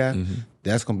Chinese guy.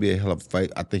 That's going to be a hell of a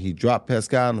fight. I think he dropped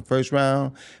Pascal in the first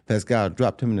round. Pascal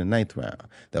dropped him in the 9th round.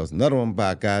 There was another one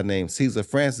by a guy named Cesar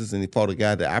Francis, and he fought a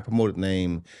guy that I promoted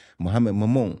named Muhammad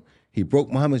Mamoun. He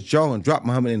broke Muhammad's jaw and dropped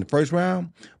Muhammad in the first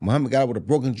round. Muhammad got out with a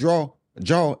broken jaw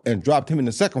and dropped him in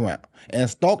the second round and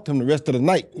stalked him the rest of the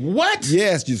night. What?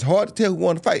 Yes, it's hard to tell who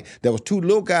won the fight. There was 2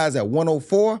 little guys at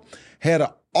 104, had an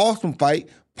awesome fight.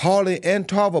 Paulie and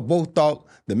Tarver both thought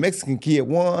the Mexican kid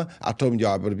won. I told him,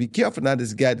 y'all better be careful now.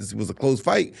 This was a close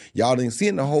fight. Y'all didn't see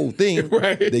the whole thing.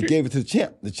 Right. They gave it to the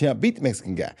champ. The champ beat the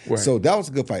Mexican guy. Right. So that was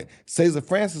a good fight. Cesar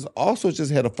Francis also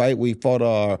just had a fight where he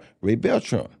fought Ray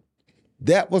Beltran.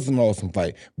 That was an awesome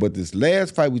fight. But this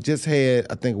last fight we just had,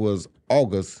 I think it was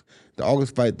August, the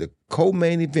August fight, the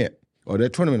co-main event, or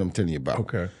that tournament I'm telling you about.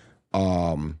 Okay.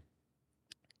 Kendo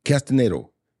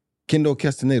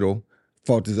Castaneda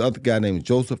fought this other guy named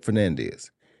Joseph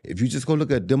Fernandez. If you just go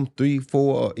look at them 3,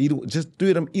 4, just 3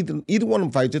 of them, either one of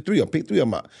them fights, just 3 of them, pick 3 of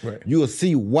them out. Right. You will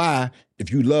see why,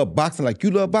 if you love boxing like you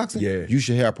love boxing, you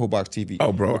should have Pro Box TV.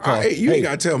 Oh, bro, Because, you ain't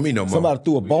got to tell me no more. Somebody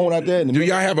threw a bone out there. Do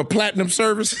y'all have a platinum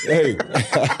service? Hey.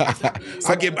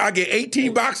 I get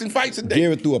 18 boxing fights a day.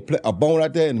 Gary threw a bone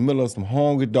out there in the middle of some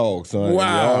hungry dogs, son. Wow.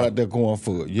 And they all out there going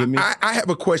for it. You hear me? I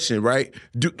have a question, right?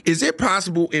 Is it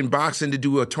possible in boxing to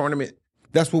do a tournament?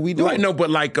 That's what we do. Like, no, but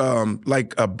like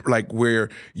where,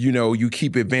 you know, you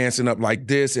keep advancing up like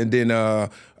this, and then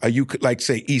you could like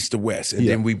say east to west, and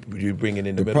then you bring it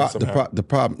in the middle somehow. The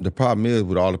problem is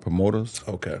with all the promoters.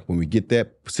 Okay. When we get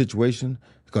that situation,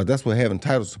 because that's what having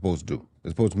titles is supposed to do.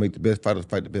 It's supposed to make the best fighters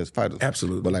fight the best fighters.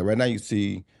 Absolutely. But like right now, you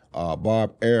see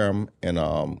Bob Arum and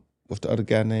what's the other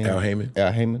guy name? Al Heyman.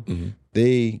 Mm-hmm.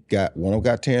 They got one of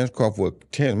them got Terrence Crawford.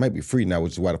 Terrence might be free now,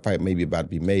 which is why the fight may be about to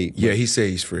be made. Yeah, he said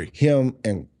he's free. Him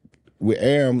and with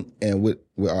Arum and with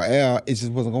Al, it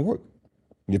just wasn't gonna work.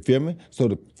 You feel me? So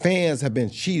the fans have been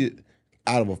cheated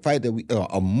out of a fight that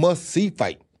a must-see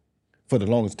fight for the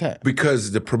longest time.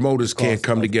 Because the promoters can't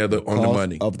come together on the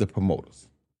money. Of the promoters.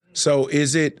 So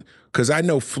is it, because I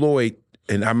know Floyd,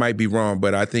 and I might be wrong,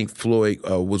 but I think Floyd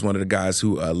was one of the guys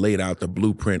who laid out the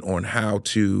blueprint on how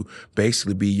to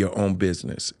basically be your own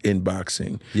business in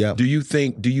boxing. Yeah. Do you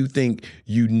think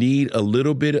you need a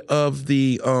little bit of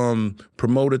the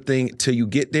promoter thing till you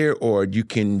get there, or you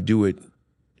can do it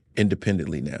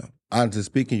independently now? Honestly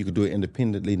speaking, you can do it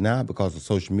independently now because of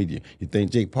social media. You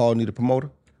think Jake Paul need a promoter?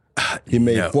 He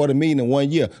made $40 million in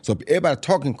 1 year. So everybody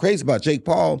talking crazy about Jake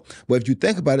Paul, but if you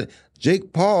think about it,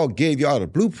 Jake Paul gave y'all the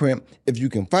blueprint, if you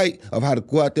can fight, of how to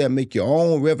go out there and make your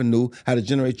own revenue, how to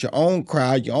generate your own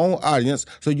crowd, your own audience,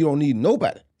 so you don't need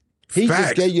nobody. He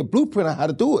just gave you a blueprint on how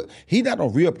to do it. He's not a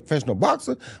real professional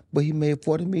boxer, but he made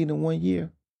 $40 million in 1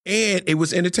 year. and it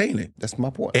was entertaining. That's my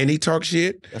point. And he talked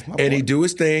shit, That's my and he point. do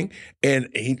his thing, and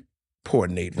he poor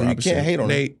Nate You Robinson. can't hate on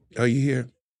Nate, are you here?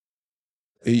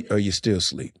 Are you still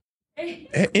asleep?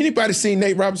 Anybody seen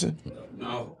Nate Robinson?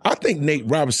 No. I think Nate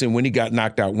Robinson, when he got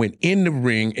knocked out, went in the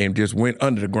ring and just went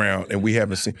under the ground, and we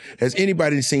haven't seen. Has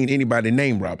anybody seen anybody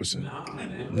named Robinson?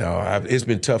 No, it's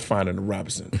been tough finding a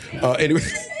Robinson. Anyway,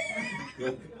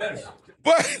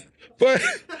 but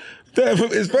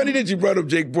it's funny that you brought up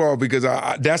Jake Paul because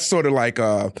that's sort of like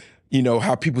how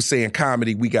people say in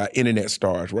comedy we got internet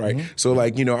stars, right? Mm-hmm. So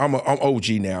like I'm OG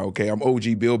now, okay? I'm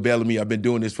OG Bill Bellamy. I've been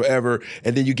doing this forever,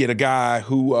 and then you get a guy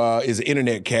who is an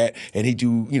internet cat, and he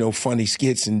do funny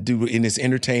skits and it's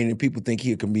entertaining, and people think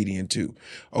he a comedian too,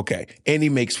 okay? And he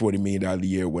makes $40 million a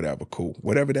year, whatever, cool,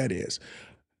 whatever that is.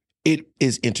 It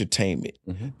is entertainment.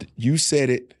 Mm-hmm. You said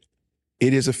it.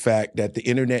 It is a fact that the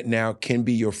internet now can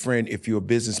be your friend if you're a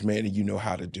businessman and you know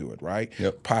how to do it, right?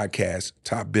 Yep. Podcast,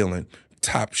 top billing,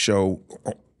 top show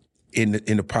in the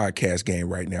podcast game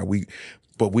right now.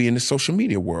 But we in the social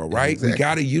media world, right? Exactly. We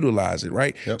got to utilize it,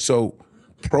 right? Yep. So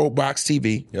Pro Box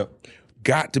TV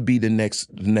got to be the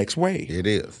next wave. It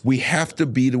is. We have to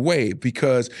be the wave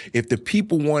because if the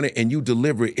people want it and you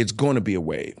deliver it, it's going to be a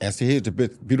wave. And see, here's the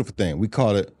beautiful thing. We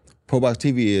call it, Pro Box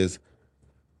TV is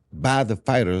by the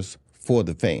fighters for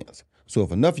the fans. So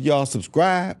if enough of y'all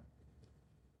subscribe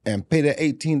and pay that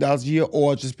 $18 a year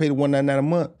or just pay the $199 a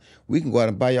month, we can go out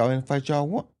and buy y'all any fight y'all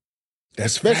want.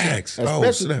 That's facts.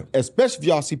 Especially if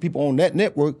y'all see people on that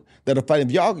network that are fighting.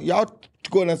 If y'all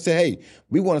go in and say, hey,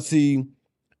 we want to see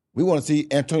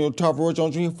Antonio Tarver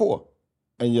on Junior 4.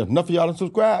 And if enough of y'all don't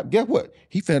subscribe, guess what?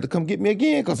 He finna come get me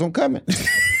again because I'm coming.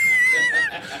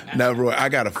 Now, Roy, I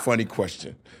got a funny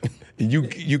question. You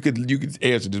could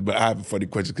answer this, but I have a funny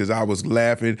question because I was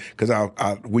laughing because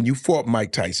when you fought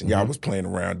Mike Tyson, y'all was playing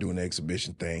around doing the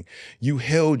exhibition thing. You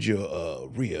held your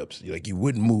ribs, like you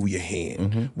wouldn't move your hand.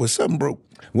 Mm-hmm. Was something broke?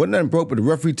 Wasn't nothing broke, but the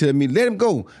referee told me, let him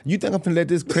go. You think I'm finna let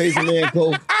this crazy man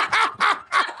go?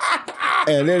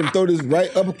 And let him throw this right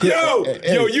uppercut.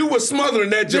 Yo, you was smothering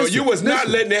that joke. You was not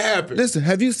letting it happen. Listen,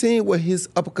 have you seen what his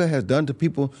uppercut has done to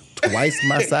people twice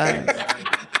my size?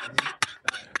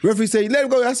 Referee said, let him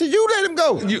go. I said, you let him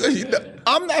go.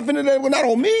 I'm not finna let him go, not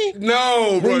on me.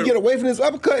 No, bro. When you get away from this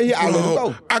uppercut, I'll let him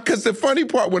go. Because the funny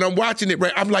part, when I'm watching it,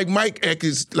 right, I'm like, Mike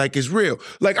is like, it's real.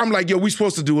 Like, I'm like, yo, we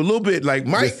supposed to do a little bit. Like,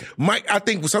 Mike, I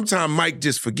think sometimes Mike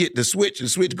just forget the switch, and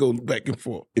switch goes back and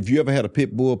forth. If you ever had a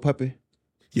pit bull puppy?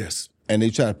 Yes. And they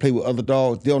try to play with other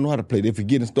dogs, they don't know how to play. They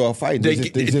forget and start fighting.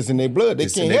 It's just in their blood. They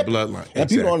can't help it. Bloodline. And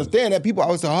people don't understand that. People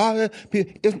always say,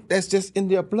 that's just in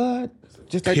their blood.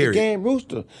 Just like the game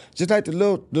rooster. Just like the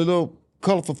little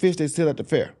colorful fish they sell at the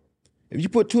fair. If you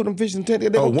put two of them fish in the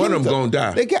tank, one of them gonna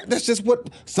die. That's just what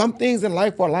some things in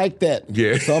life are like that.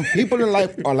 Yeah. Some people in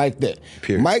life are like that.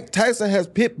 Period. Mike Tyson has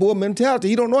pit bull mentality.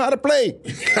 He don't know how to play.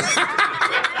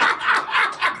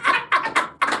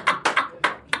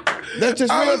 That's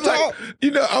just real talk.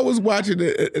 I was watching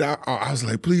it, and I was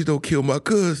like, please don't kill my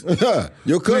cousin.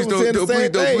 Your cousin was saying the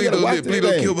same thing. Please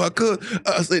don't kill my cousin.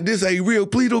 I said, this ain't real.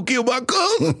 Please don't kill my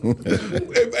cousin.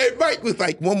 and Mike was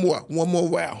like, one more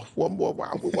round.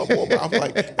 I'm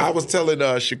like, I was telling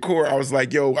Shakur, I was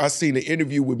like, yo, I seen an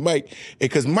interview with Mike,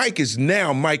 because Mike is in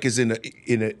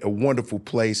a wonderful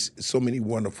place. So many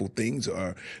wonderful things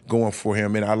are going for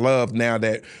him, and I love now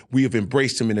that we have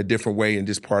embraced him in a different way in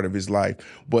this part of his life.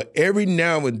 But every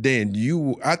now and then,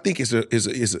 I think it's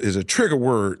a trigger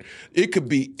word. It could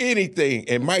be anything.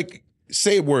 And Mike,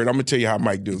 say a word. I'm gonna tell you how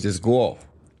Mike do. Just go off.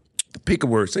 Pick a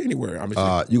word. Say any word.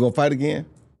 You gonna fight again?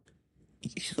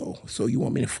 So you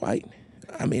want me to fight?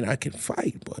 I mean, I can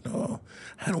fight, but I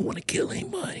don't want to kill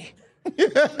anybody.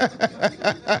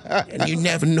 And you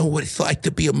never know what it's like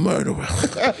to be a murderer,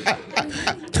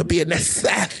 to be an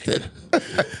assassin,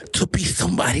 to be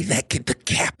somebody that can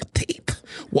decapitate.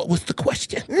 What was the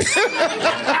question? You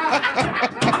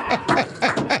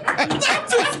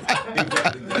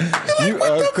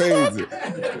are crazy.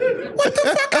 What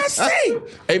the fuck I say?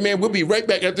 Hey man, we'll be right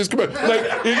back at this commercial.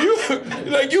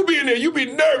 Like you be in there, you be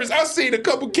nervous. I seen a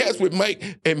couple cats with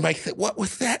Mike, and Mike said, "What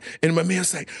was that?" And my man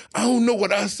was like, "I don't know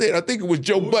what I said. I think it was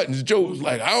Joe Buttons." Joe was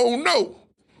like, "I don't know.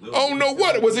 I don't know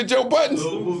what. Was it Joe Buttons?" It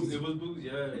was Boots,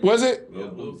 yeah. Was it?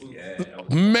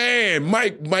 Yeah. Man,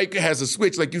 Mike has a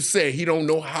switch. Like you said, he don't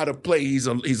know how to play. He's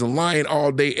a lion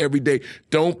all day, every day.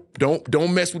 Don't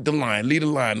mess with the lion. Leave the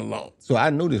lion alone. So I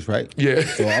knew this, right? Yeah.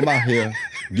 So I'm out here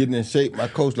getting in shape. My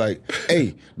coach like,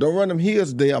 hey, don't run them heels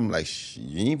today. I'm like,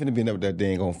 you ain't finna be in there with that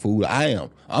dang on food. I am.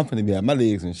 I'm finna be have my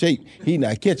legs in shape. He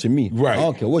not catching me. Right. I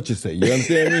don't care what you say. You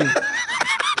understand me?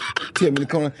 Tell me to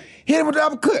come on. Hit him with the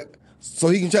uppercut. so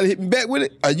he can try to hit me back with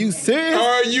it? Are you serious?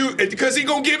 Are you? Because he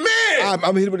gonna get mad.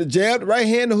 I'm hitting him with the jab, the right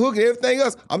hand, the hook, and everything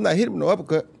else. I'm not hitting him with no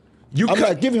uppercut. I'm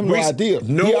not giving him no ideas.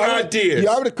 Ideas. He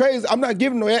already crazy. I'm not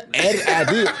giving him no added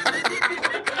ideas.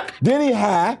 Then he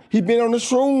high. He been on the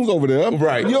shrooms over there.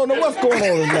 Right. You don't know what's going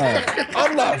on in his mind.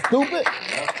 I'm not stupid.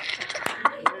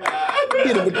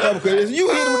 Hit him with the uppercut. You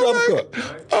hit him with the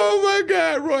uppercut. Oh my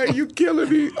God, Roy, you killing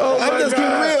me. Oh my I'm just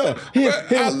God. keeping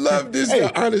real. I love this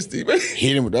honesty, man.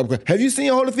 Hit him with the uppercut. Have you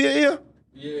seen Holyfield here?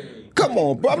 Yeah. Come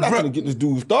on, bro. I'm not gonna get this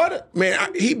dude started. Man,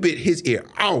 he bit his ear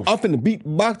off. I'm finna beat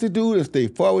box the dude and stay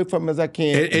far away from him as I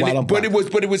can. But it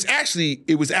was actually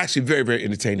very, very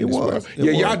entertaining as well. It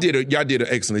Y'all was. did an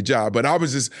excellent job. But I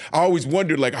always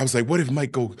wondered, like, I was like, what if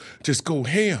Mike go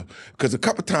ham? Because a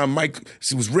couple times Mike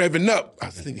was revving up. I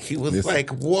think he was like,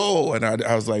 whoa, and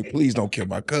I was like, please don't kill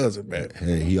my cousin, man.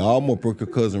 Hey, he almost broke your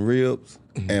cousin ribs.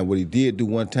 And what he did do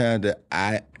one time that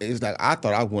I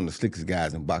thought I was one of the slickest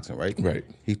guys in boxing, right? Right.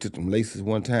 He took them laces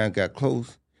one time, got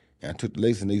close, and I took the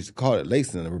laces, and they used to call it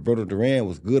lacing. And Roberto Duran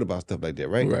was good about stuff like that,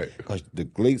 right? Right. Because the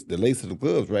lace of the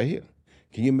gloves right here.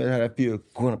 Can you imagine how that feel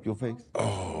going up your face?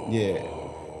 Oh.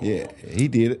 Yeah. He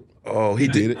did it. Oh, he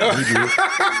did it.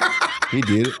 He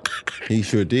did it. He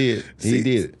sure did. He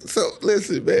did it. So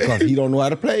listen, man. Because he don't know how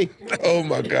to play. Oh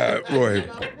my God, Roy.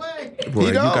 Roy,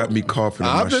 you got me coughing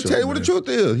on my I'm just show, telling you what the truth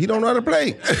is. He don't know how to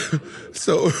play.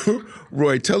 So,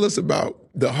 Roy, tell us about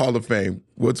the Hall of Fame.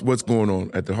 What's going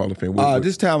on at the Hall of Fame?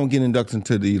 This time I'm getting inducted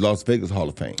into the Las Vegas Hall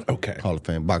of Fame. Okay. Hall of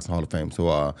Fame, Boxing Hall of Fame.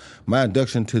 So my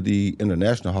induction to the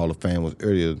International Hall of Fame was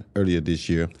earlier this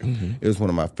year. Mm-hmm. It was one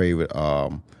of my favorite. I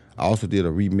also did a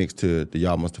remix to the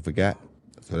Y'all Must Have Forgot.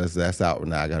 So that's out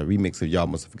now. I got a remix of Y'all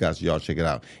Must Have Forgot, so y'all check it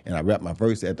out. And I rapped my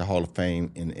verse at the Hall of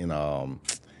Fame in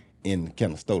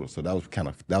Canastota. So that was kind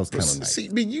of nice. See,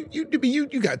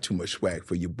 you got too much swag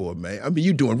for your boy, man. I mean,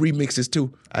 you doing remixes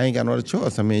too. I ain't got no other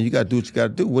choice. I mean, you got to do what you got to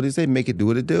do. What do they say? Make it do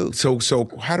what it do. So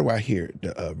how do I hear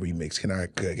the remix? Can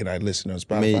I listen on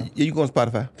Spotify? I mean, yeah, you go on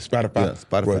Spotify. Spotify. Yeah,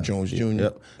 Spotify. Roy Jones Jr.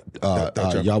 Yep.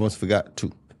 Y'all Must Forgot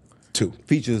 2.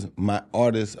 Features my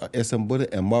artist S.M.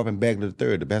 Bullet and Marvin Bagley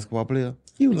III, the basketball player.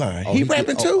 You lying? He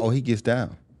rapping too? Oh, he gets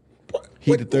down.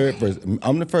 He the third verse.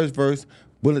 I'm the first verse.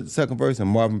 Bullet the second verse, and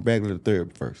Marvin Bagley the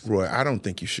third verse. Roy, I don't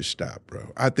think you should stop,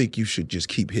 bro. I think you should just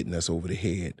keep hitting us over the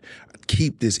head.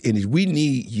 Keep this energy. We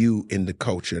need you in the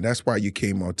culture. And that's why you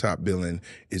came on Top Billing,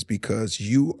 is because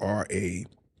you are a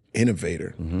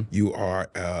innovator. Mm-hmm. You are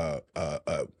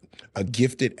a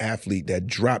gifted athlete that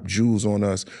dropped jewels on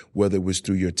us, whether it was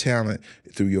through your talent,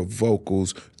 through your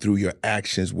vocals, through your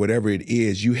actions, whatever it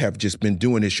is. You have just been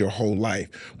doing this your whole life.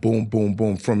 Boom, boom,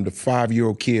 boom. From the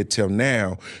 5-year-old kid till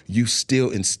now, you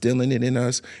still instilling it in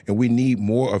us, and we need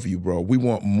more of you, bro. We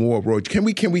want more, bro. Can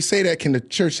we say that? Can the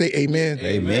church say amen?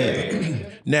 Amen.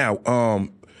 Now,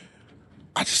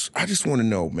 I just want to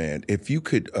know, man, if you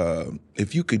could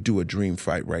do a dream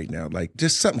fight right now, like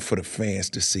just something for the fans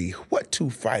to see, what two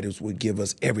fighters would give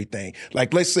us everything?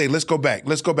 Like, let's go back,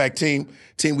 team,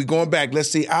 we going back.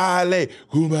 Let's see, Ale,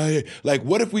 Kumaye. Like,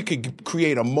 what if we could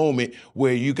create a moment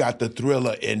where you got the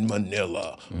Thriller in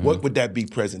Manila? Mm-hmm. What would that be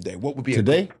present day? What would be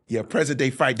today? Present day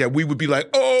fight that we would be like,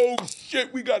 oh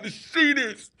shit, we got to see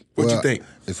this. What you think?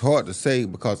 It's hard to say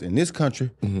because in this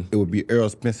country, it would be Errol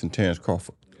Spence and Terrence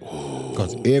Crawford.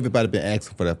 Because everybody been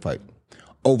asking for that fight.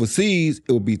 Overseas,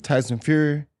 it would be Tyson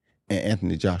Fury and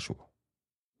Anthony Joshua.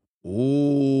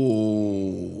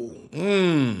 Ooh.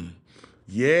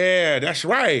 Yeah, that's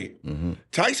right. Mm-hmm.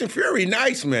 Tyson Fury,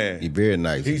 nice, man. He's very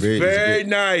nice. He's very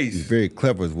nice. He's very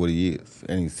clever is what he is.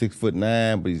 And he's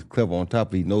 6'9", but he's clever on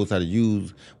top. He knows how to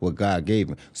use what God gave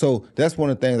him. So that's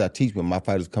one of the things I teach when my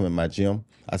fighters come in my gym.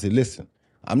 I say, listen,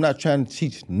 I'm not trying to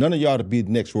teach none of y'all to be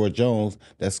the next Roy Jones.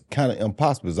 That's kind of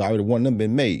impossible. There's already one of them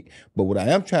been made. But what I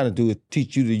am trying to do is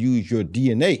teach you to use your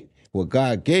DNA, what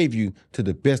God gave you, to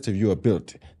the best of your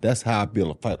ability. That's how I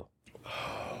build a fighter.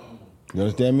 You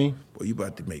understand me? Boy, you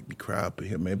about to make me cry up in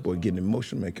here, man. Boy, getting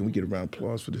emotional, man. Can we get a round of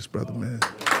applause for this brother, man?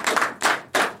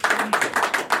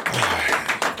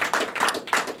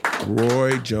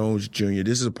 Roy Jones Jr.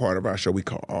 This is a part of our show we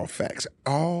call All Facts.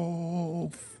 All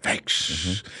Facts.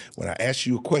 Mm-hmm. When I ask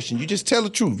you a question, you just tell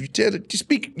the truth. You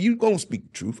gonna speak the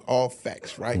truth. All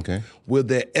facts, right? Okay. Will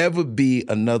there ever be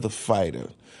another fighter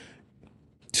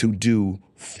to do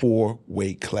 4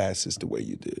 weight classes the way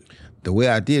you did? The way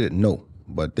I did it, no.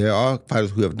 But there are fighters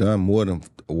who have done more than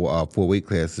 4 weight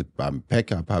classes.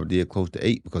 Pacquiao probably did close to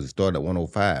 8 because it started at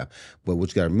 105. But what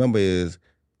you got to remember is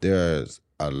there's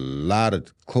a lot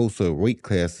of closer weight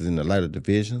classes in the lighter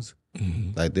divisions.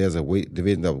 Mm-hmm. Like there's a weight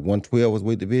division of 112 is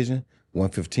weight division,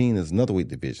 115 is another weight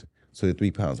division. so they're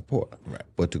 3 pounds apart. Right.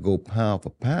 But to go pound for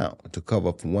pound, to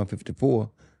cover from 154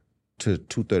 to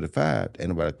 235, ain't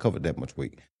nobody covered that much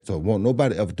weight. So won't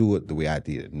nobody ever do it the way I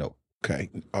did it, no.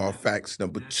 Okay, all facts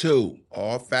number two.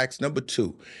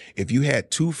 If you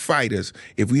had two fighters,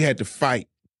 if we had to fight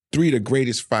 3 of the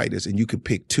greatest fighters and you could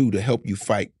pick 2 to help you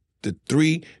fight the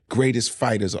 3 greatest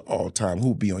fighters of all time,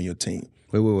 who'd be on your team?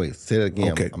 Wait. Say that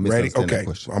again. Okay, I'm ready? misunderstanding Okay, that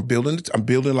question. I'm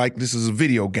building like this is a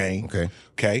video game.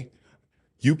 Okay.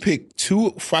 You pick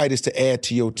 2 fighters to add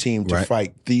to your team to Right.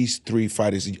 fight these 3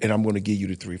 fighters, and I'm going to give you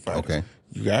the 3 fighters. Okay.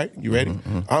 You got it? You ready?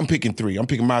 I'm picking 3. I'm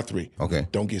picking my 3. Okay.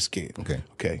 Don't get scared.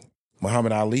 Okay.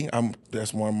 Muhammad Ali,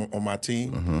 that's one on my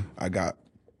team. I got.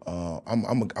 I'm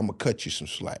gonna cut you some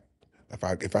slack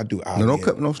if I do Ali. No, don't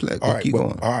cut no slack. All right, Keep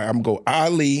going. All right, I'm gonna go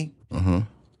Ali. I'm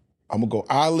gonna go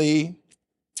Ali,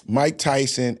 Mike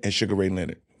Tyson, and Sugar Ray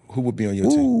Leonard. Who would be on your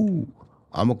team? Ooh.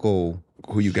 I'm going to go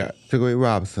Who you got? Sugar Ray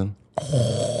Robinson.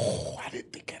 Oh, I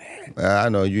didn't think of that. I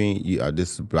know you ain't,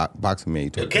 this is boxing man you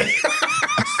talking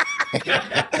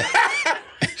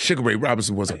Sugar Ray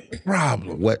Robinson was a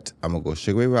problem. What? I'm going to go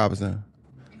Sugar Ray Robinson.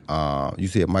 You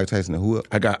said Mike Tyson and who else?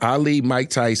 I got Ali, Mike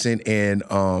Tyson, and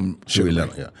Sugar Ray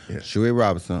Leonard. Yeah. Sugar Ray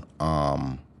Robinson,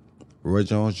 Roy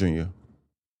Jones Jr.,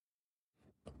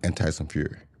 and Tyson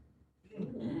Fury.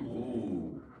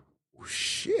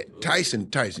 Shit. Tyson,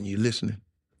 you listening?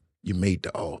 You made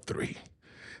the all 3.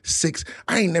 6.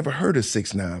 I ain't never heard of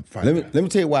 6'9" fighter. Let me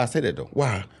tell you why I say that though.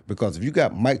 Why? Because if you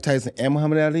got Mike Tyson and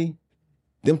Muhammad Ali,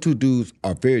 them 2 dudes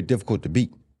are very difficult to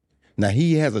beat. Now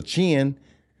he has a chin.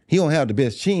 He don't have the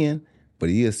best chin, but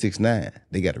he is 6'9".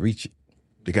 They got to reach it.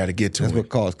 They got to get to That's him. what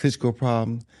caused Klitschko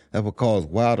problems. That's what caused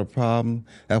Wilder problems.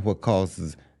 That's what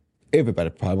causes everybody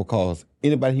problems. Because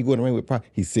anybody he go in the ring with,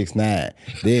 he's 6'9".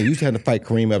 They used to have to fight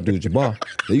Kareem Abdul-Jabbar.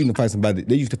 They used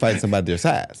to fight somebody their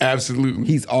size. Absolutely.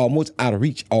 He's almost out of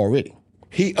reach already.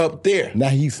 He up there. Now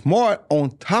he's smart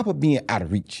on top of being out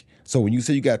of reach. So when you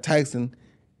say you got Tyson,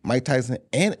 Mike Tyson,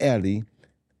 and Ali,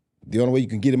 the only way you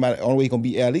can get him out, the only way he gonna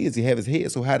beat Ali is he have his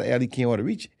head. So how the Ali can't want to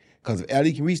reach it? Because if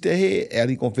Ali can reach that head,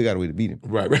 Ali gonna figure out a way to beat him.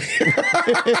 Right.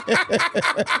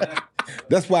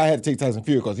 That's why I had to take Tyson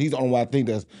Fury, because he's the only one I think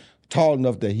that's tall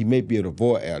enough that he may be able to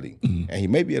avoid Ali. And he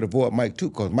may be able to avoid Mike too,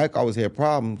 because Mike always had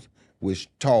problems with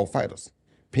tall fighters.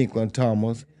 Pinklon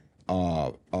Thomas,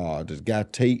 this guy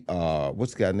Tate,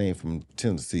 what's the guy's name from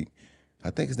Tennessee? I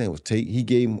think his name was Tate. He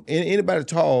gave him, anybody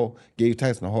tall gave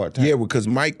Tyson a hard time. Yeah, because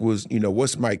Mike was,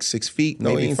 what's Mike, 6 feet? No,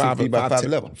 maybe he ain't 6 feet, about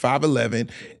 5'11". 5'11",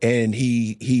 and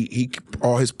he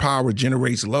all his power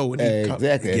generates low. And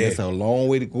Exactly, and yeah. it's a long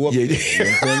way to go up Yeah. there. You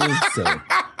know what I mean? So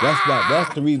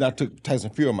that's the reason I took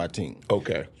Tyson Fury on my team.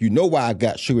 Okay. You know why I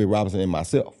got Sugar Ray Robinson in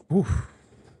myself.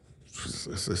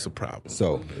 It's a problem.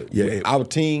 So Yeah. our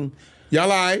team, Y'all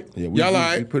all right? yeah, we Y'all all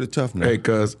right? pretty tough now. Hey,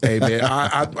 man,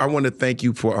 I want to thank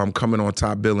you for coming on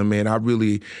Top Billing, man. I'm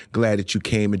really glad that you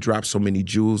came and dropped so many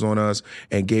jewels on us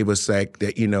and gave us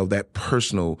that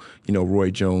personal, Roy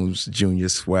Jones Jr.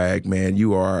 swag, man.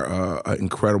 You are an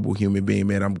incredible human being,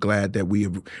 man. I'm glad that we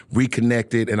have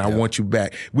reconnected, and I want you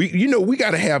back. We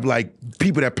got to have like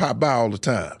people that pop by all the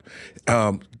time.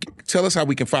 Tell us how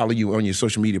we can follow you on your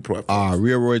social media platforms.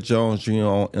 Real Roy Jones Jr.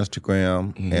 on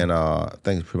Instagram, and I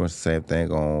think it's pretty much the same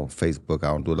thing on Facebook. I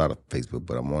don't do a lot of Facebook,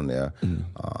 but I'm on there.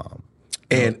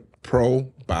 And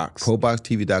ProBox.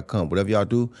 ProBoxTV.com. Whatever y'all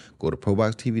do, go to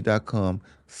ProBoxTV.com,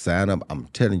 sign up. I'm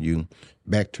telling you,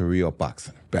 back to real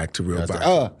boxing. Back to real boxing.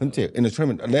 Let me tell you, in the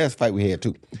tournament, the last fight we had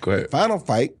too. Go ahead. Final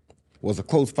fight was a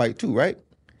close fight too, right?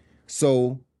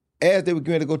 So as they were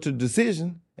going to go to the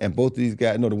decision, and both of these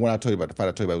guys, the one I told you about, the fight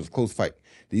I told you about, was a close fight.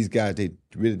 These guys, they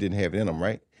really didn't have it in them,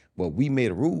 right? But we made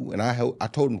a rule, and I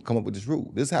told them to come up with this rule.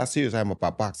 This is how serious I am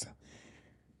about boxing.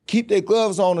 Keep their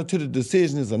gloves on until the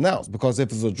decision is announced, because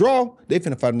if it's a draw, they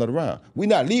finna fight another round. We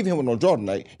not leaving him with no draw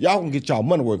tonight. Y'all gonna get y'all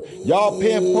money worth. Y'all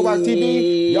paying for ProBox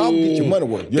TV, y'all gonna get your money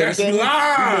worth. You That's understand?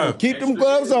 live. You better keep them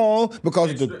gloves on,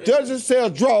 because if the judges say a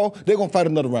draw, they're gonna fight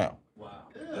another round.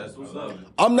 That's what's up.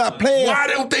 I'm not playing. Why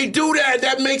don't they do that?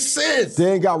 That makes sense.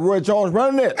 They ain't got Roy Jones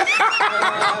running it. Hey,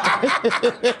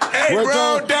 Roy bro,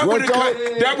 Jones-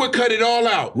 that would cut it all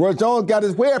out. Roy Jones got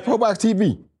his way at ProBox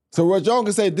TV. So Roy Jones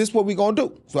can say, this is what we gonna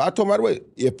do. So I told him right away,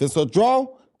 if it's a draw,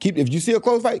 if you see a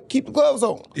close fight, keep the gloves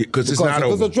on. Because it's not if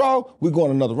over. it's a draw, we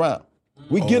going another round.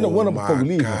 We getting a winner before we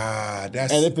leave. God,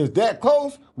 that's... And if it's that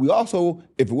close, we also,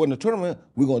 if it wasn't a tournament,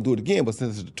 we're gonna do it again. But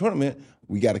since it's a tournament,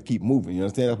 we got to keep moving. You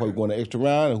understand? That's why we're going the extra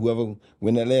round, and whoever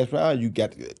win that last round, you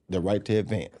got the right to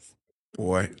advance.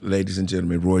 Boy, ladies and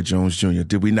gentlemen, Roy Jones Jr.,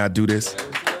 did we not do this?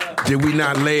 Did we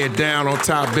not lay it down on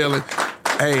Top Billing?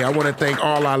 Hey, I want to thank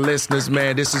all our listeners,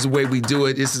 man. This is the way we do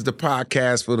it. This is the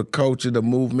podcast for the culture, the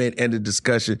movement, and the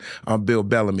discussion. I'm Bill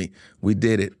Bellamy. We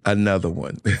did it. Another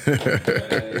one.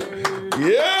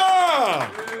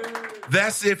 Yeah!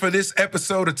 That's it for this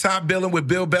episode of Top Billin' with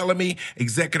Bill Bellamy.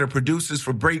 Executive producers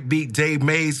for Breakbeat, Dave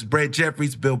Mays, Brett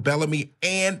Jeffries, Bill Bellamy,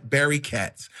 and Barry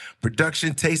Katz.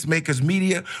 Production, Tastemakers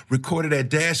Media, recorded at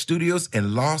Dash Studios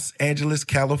in Los Angeles,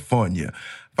 California.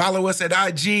 Follow us at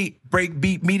IG,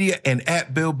 Breakbeat Media, and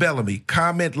at Bill Bellamy.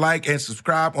 Comment, like, and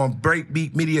subscribe on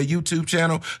Breakbeat Media YouTube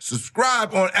channel.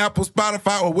 Subscribe on Apple,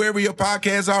 Spotify, or wherever your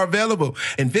podcasts are available.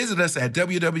 And visit us at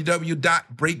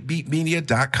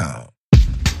www.breakbeatmedia.com.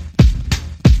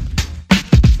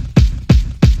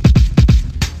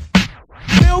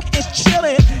 Milk is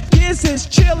chillin', Giz is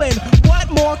chillin'.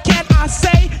 What more can I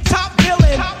say? Top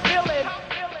billin'. Top billin'.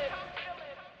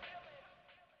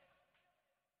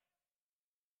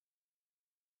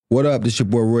 What up? This your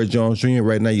boy Roy Jones Jr.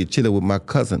 Right now you're chilling with my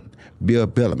cousin, Bill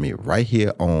Bellamy, right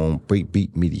here on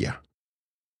Breakbeat Media.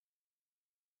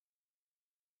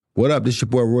 What up? This your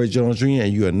boy Roy Jones Jr.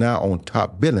 and you are now on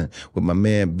Top Billin' with my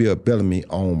man Bill Bellamy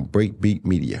on Breakbeat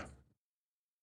Media.